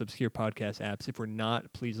all those obscure podcast apps. If we're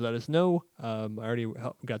not, please let us know. I already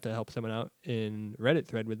got to help someone out in Reddit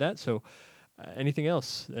thread with that. So anything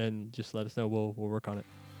else, and just let us know. We'll work on it.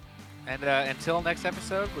 And until next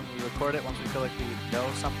episode, when we record it, once we feel like we know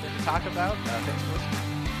something to talk about, thanks for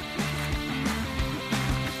listening.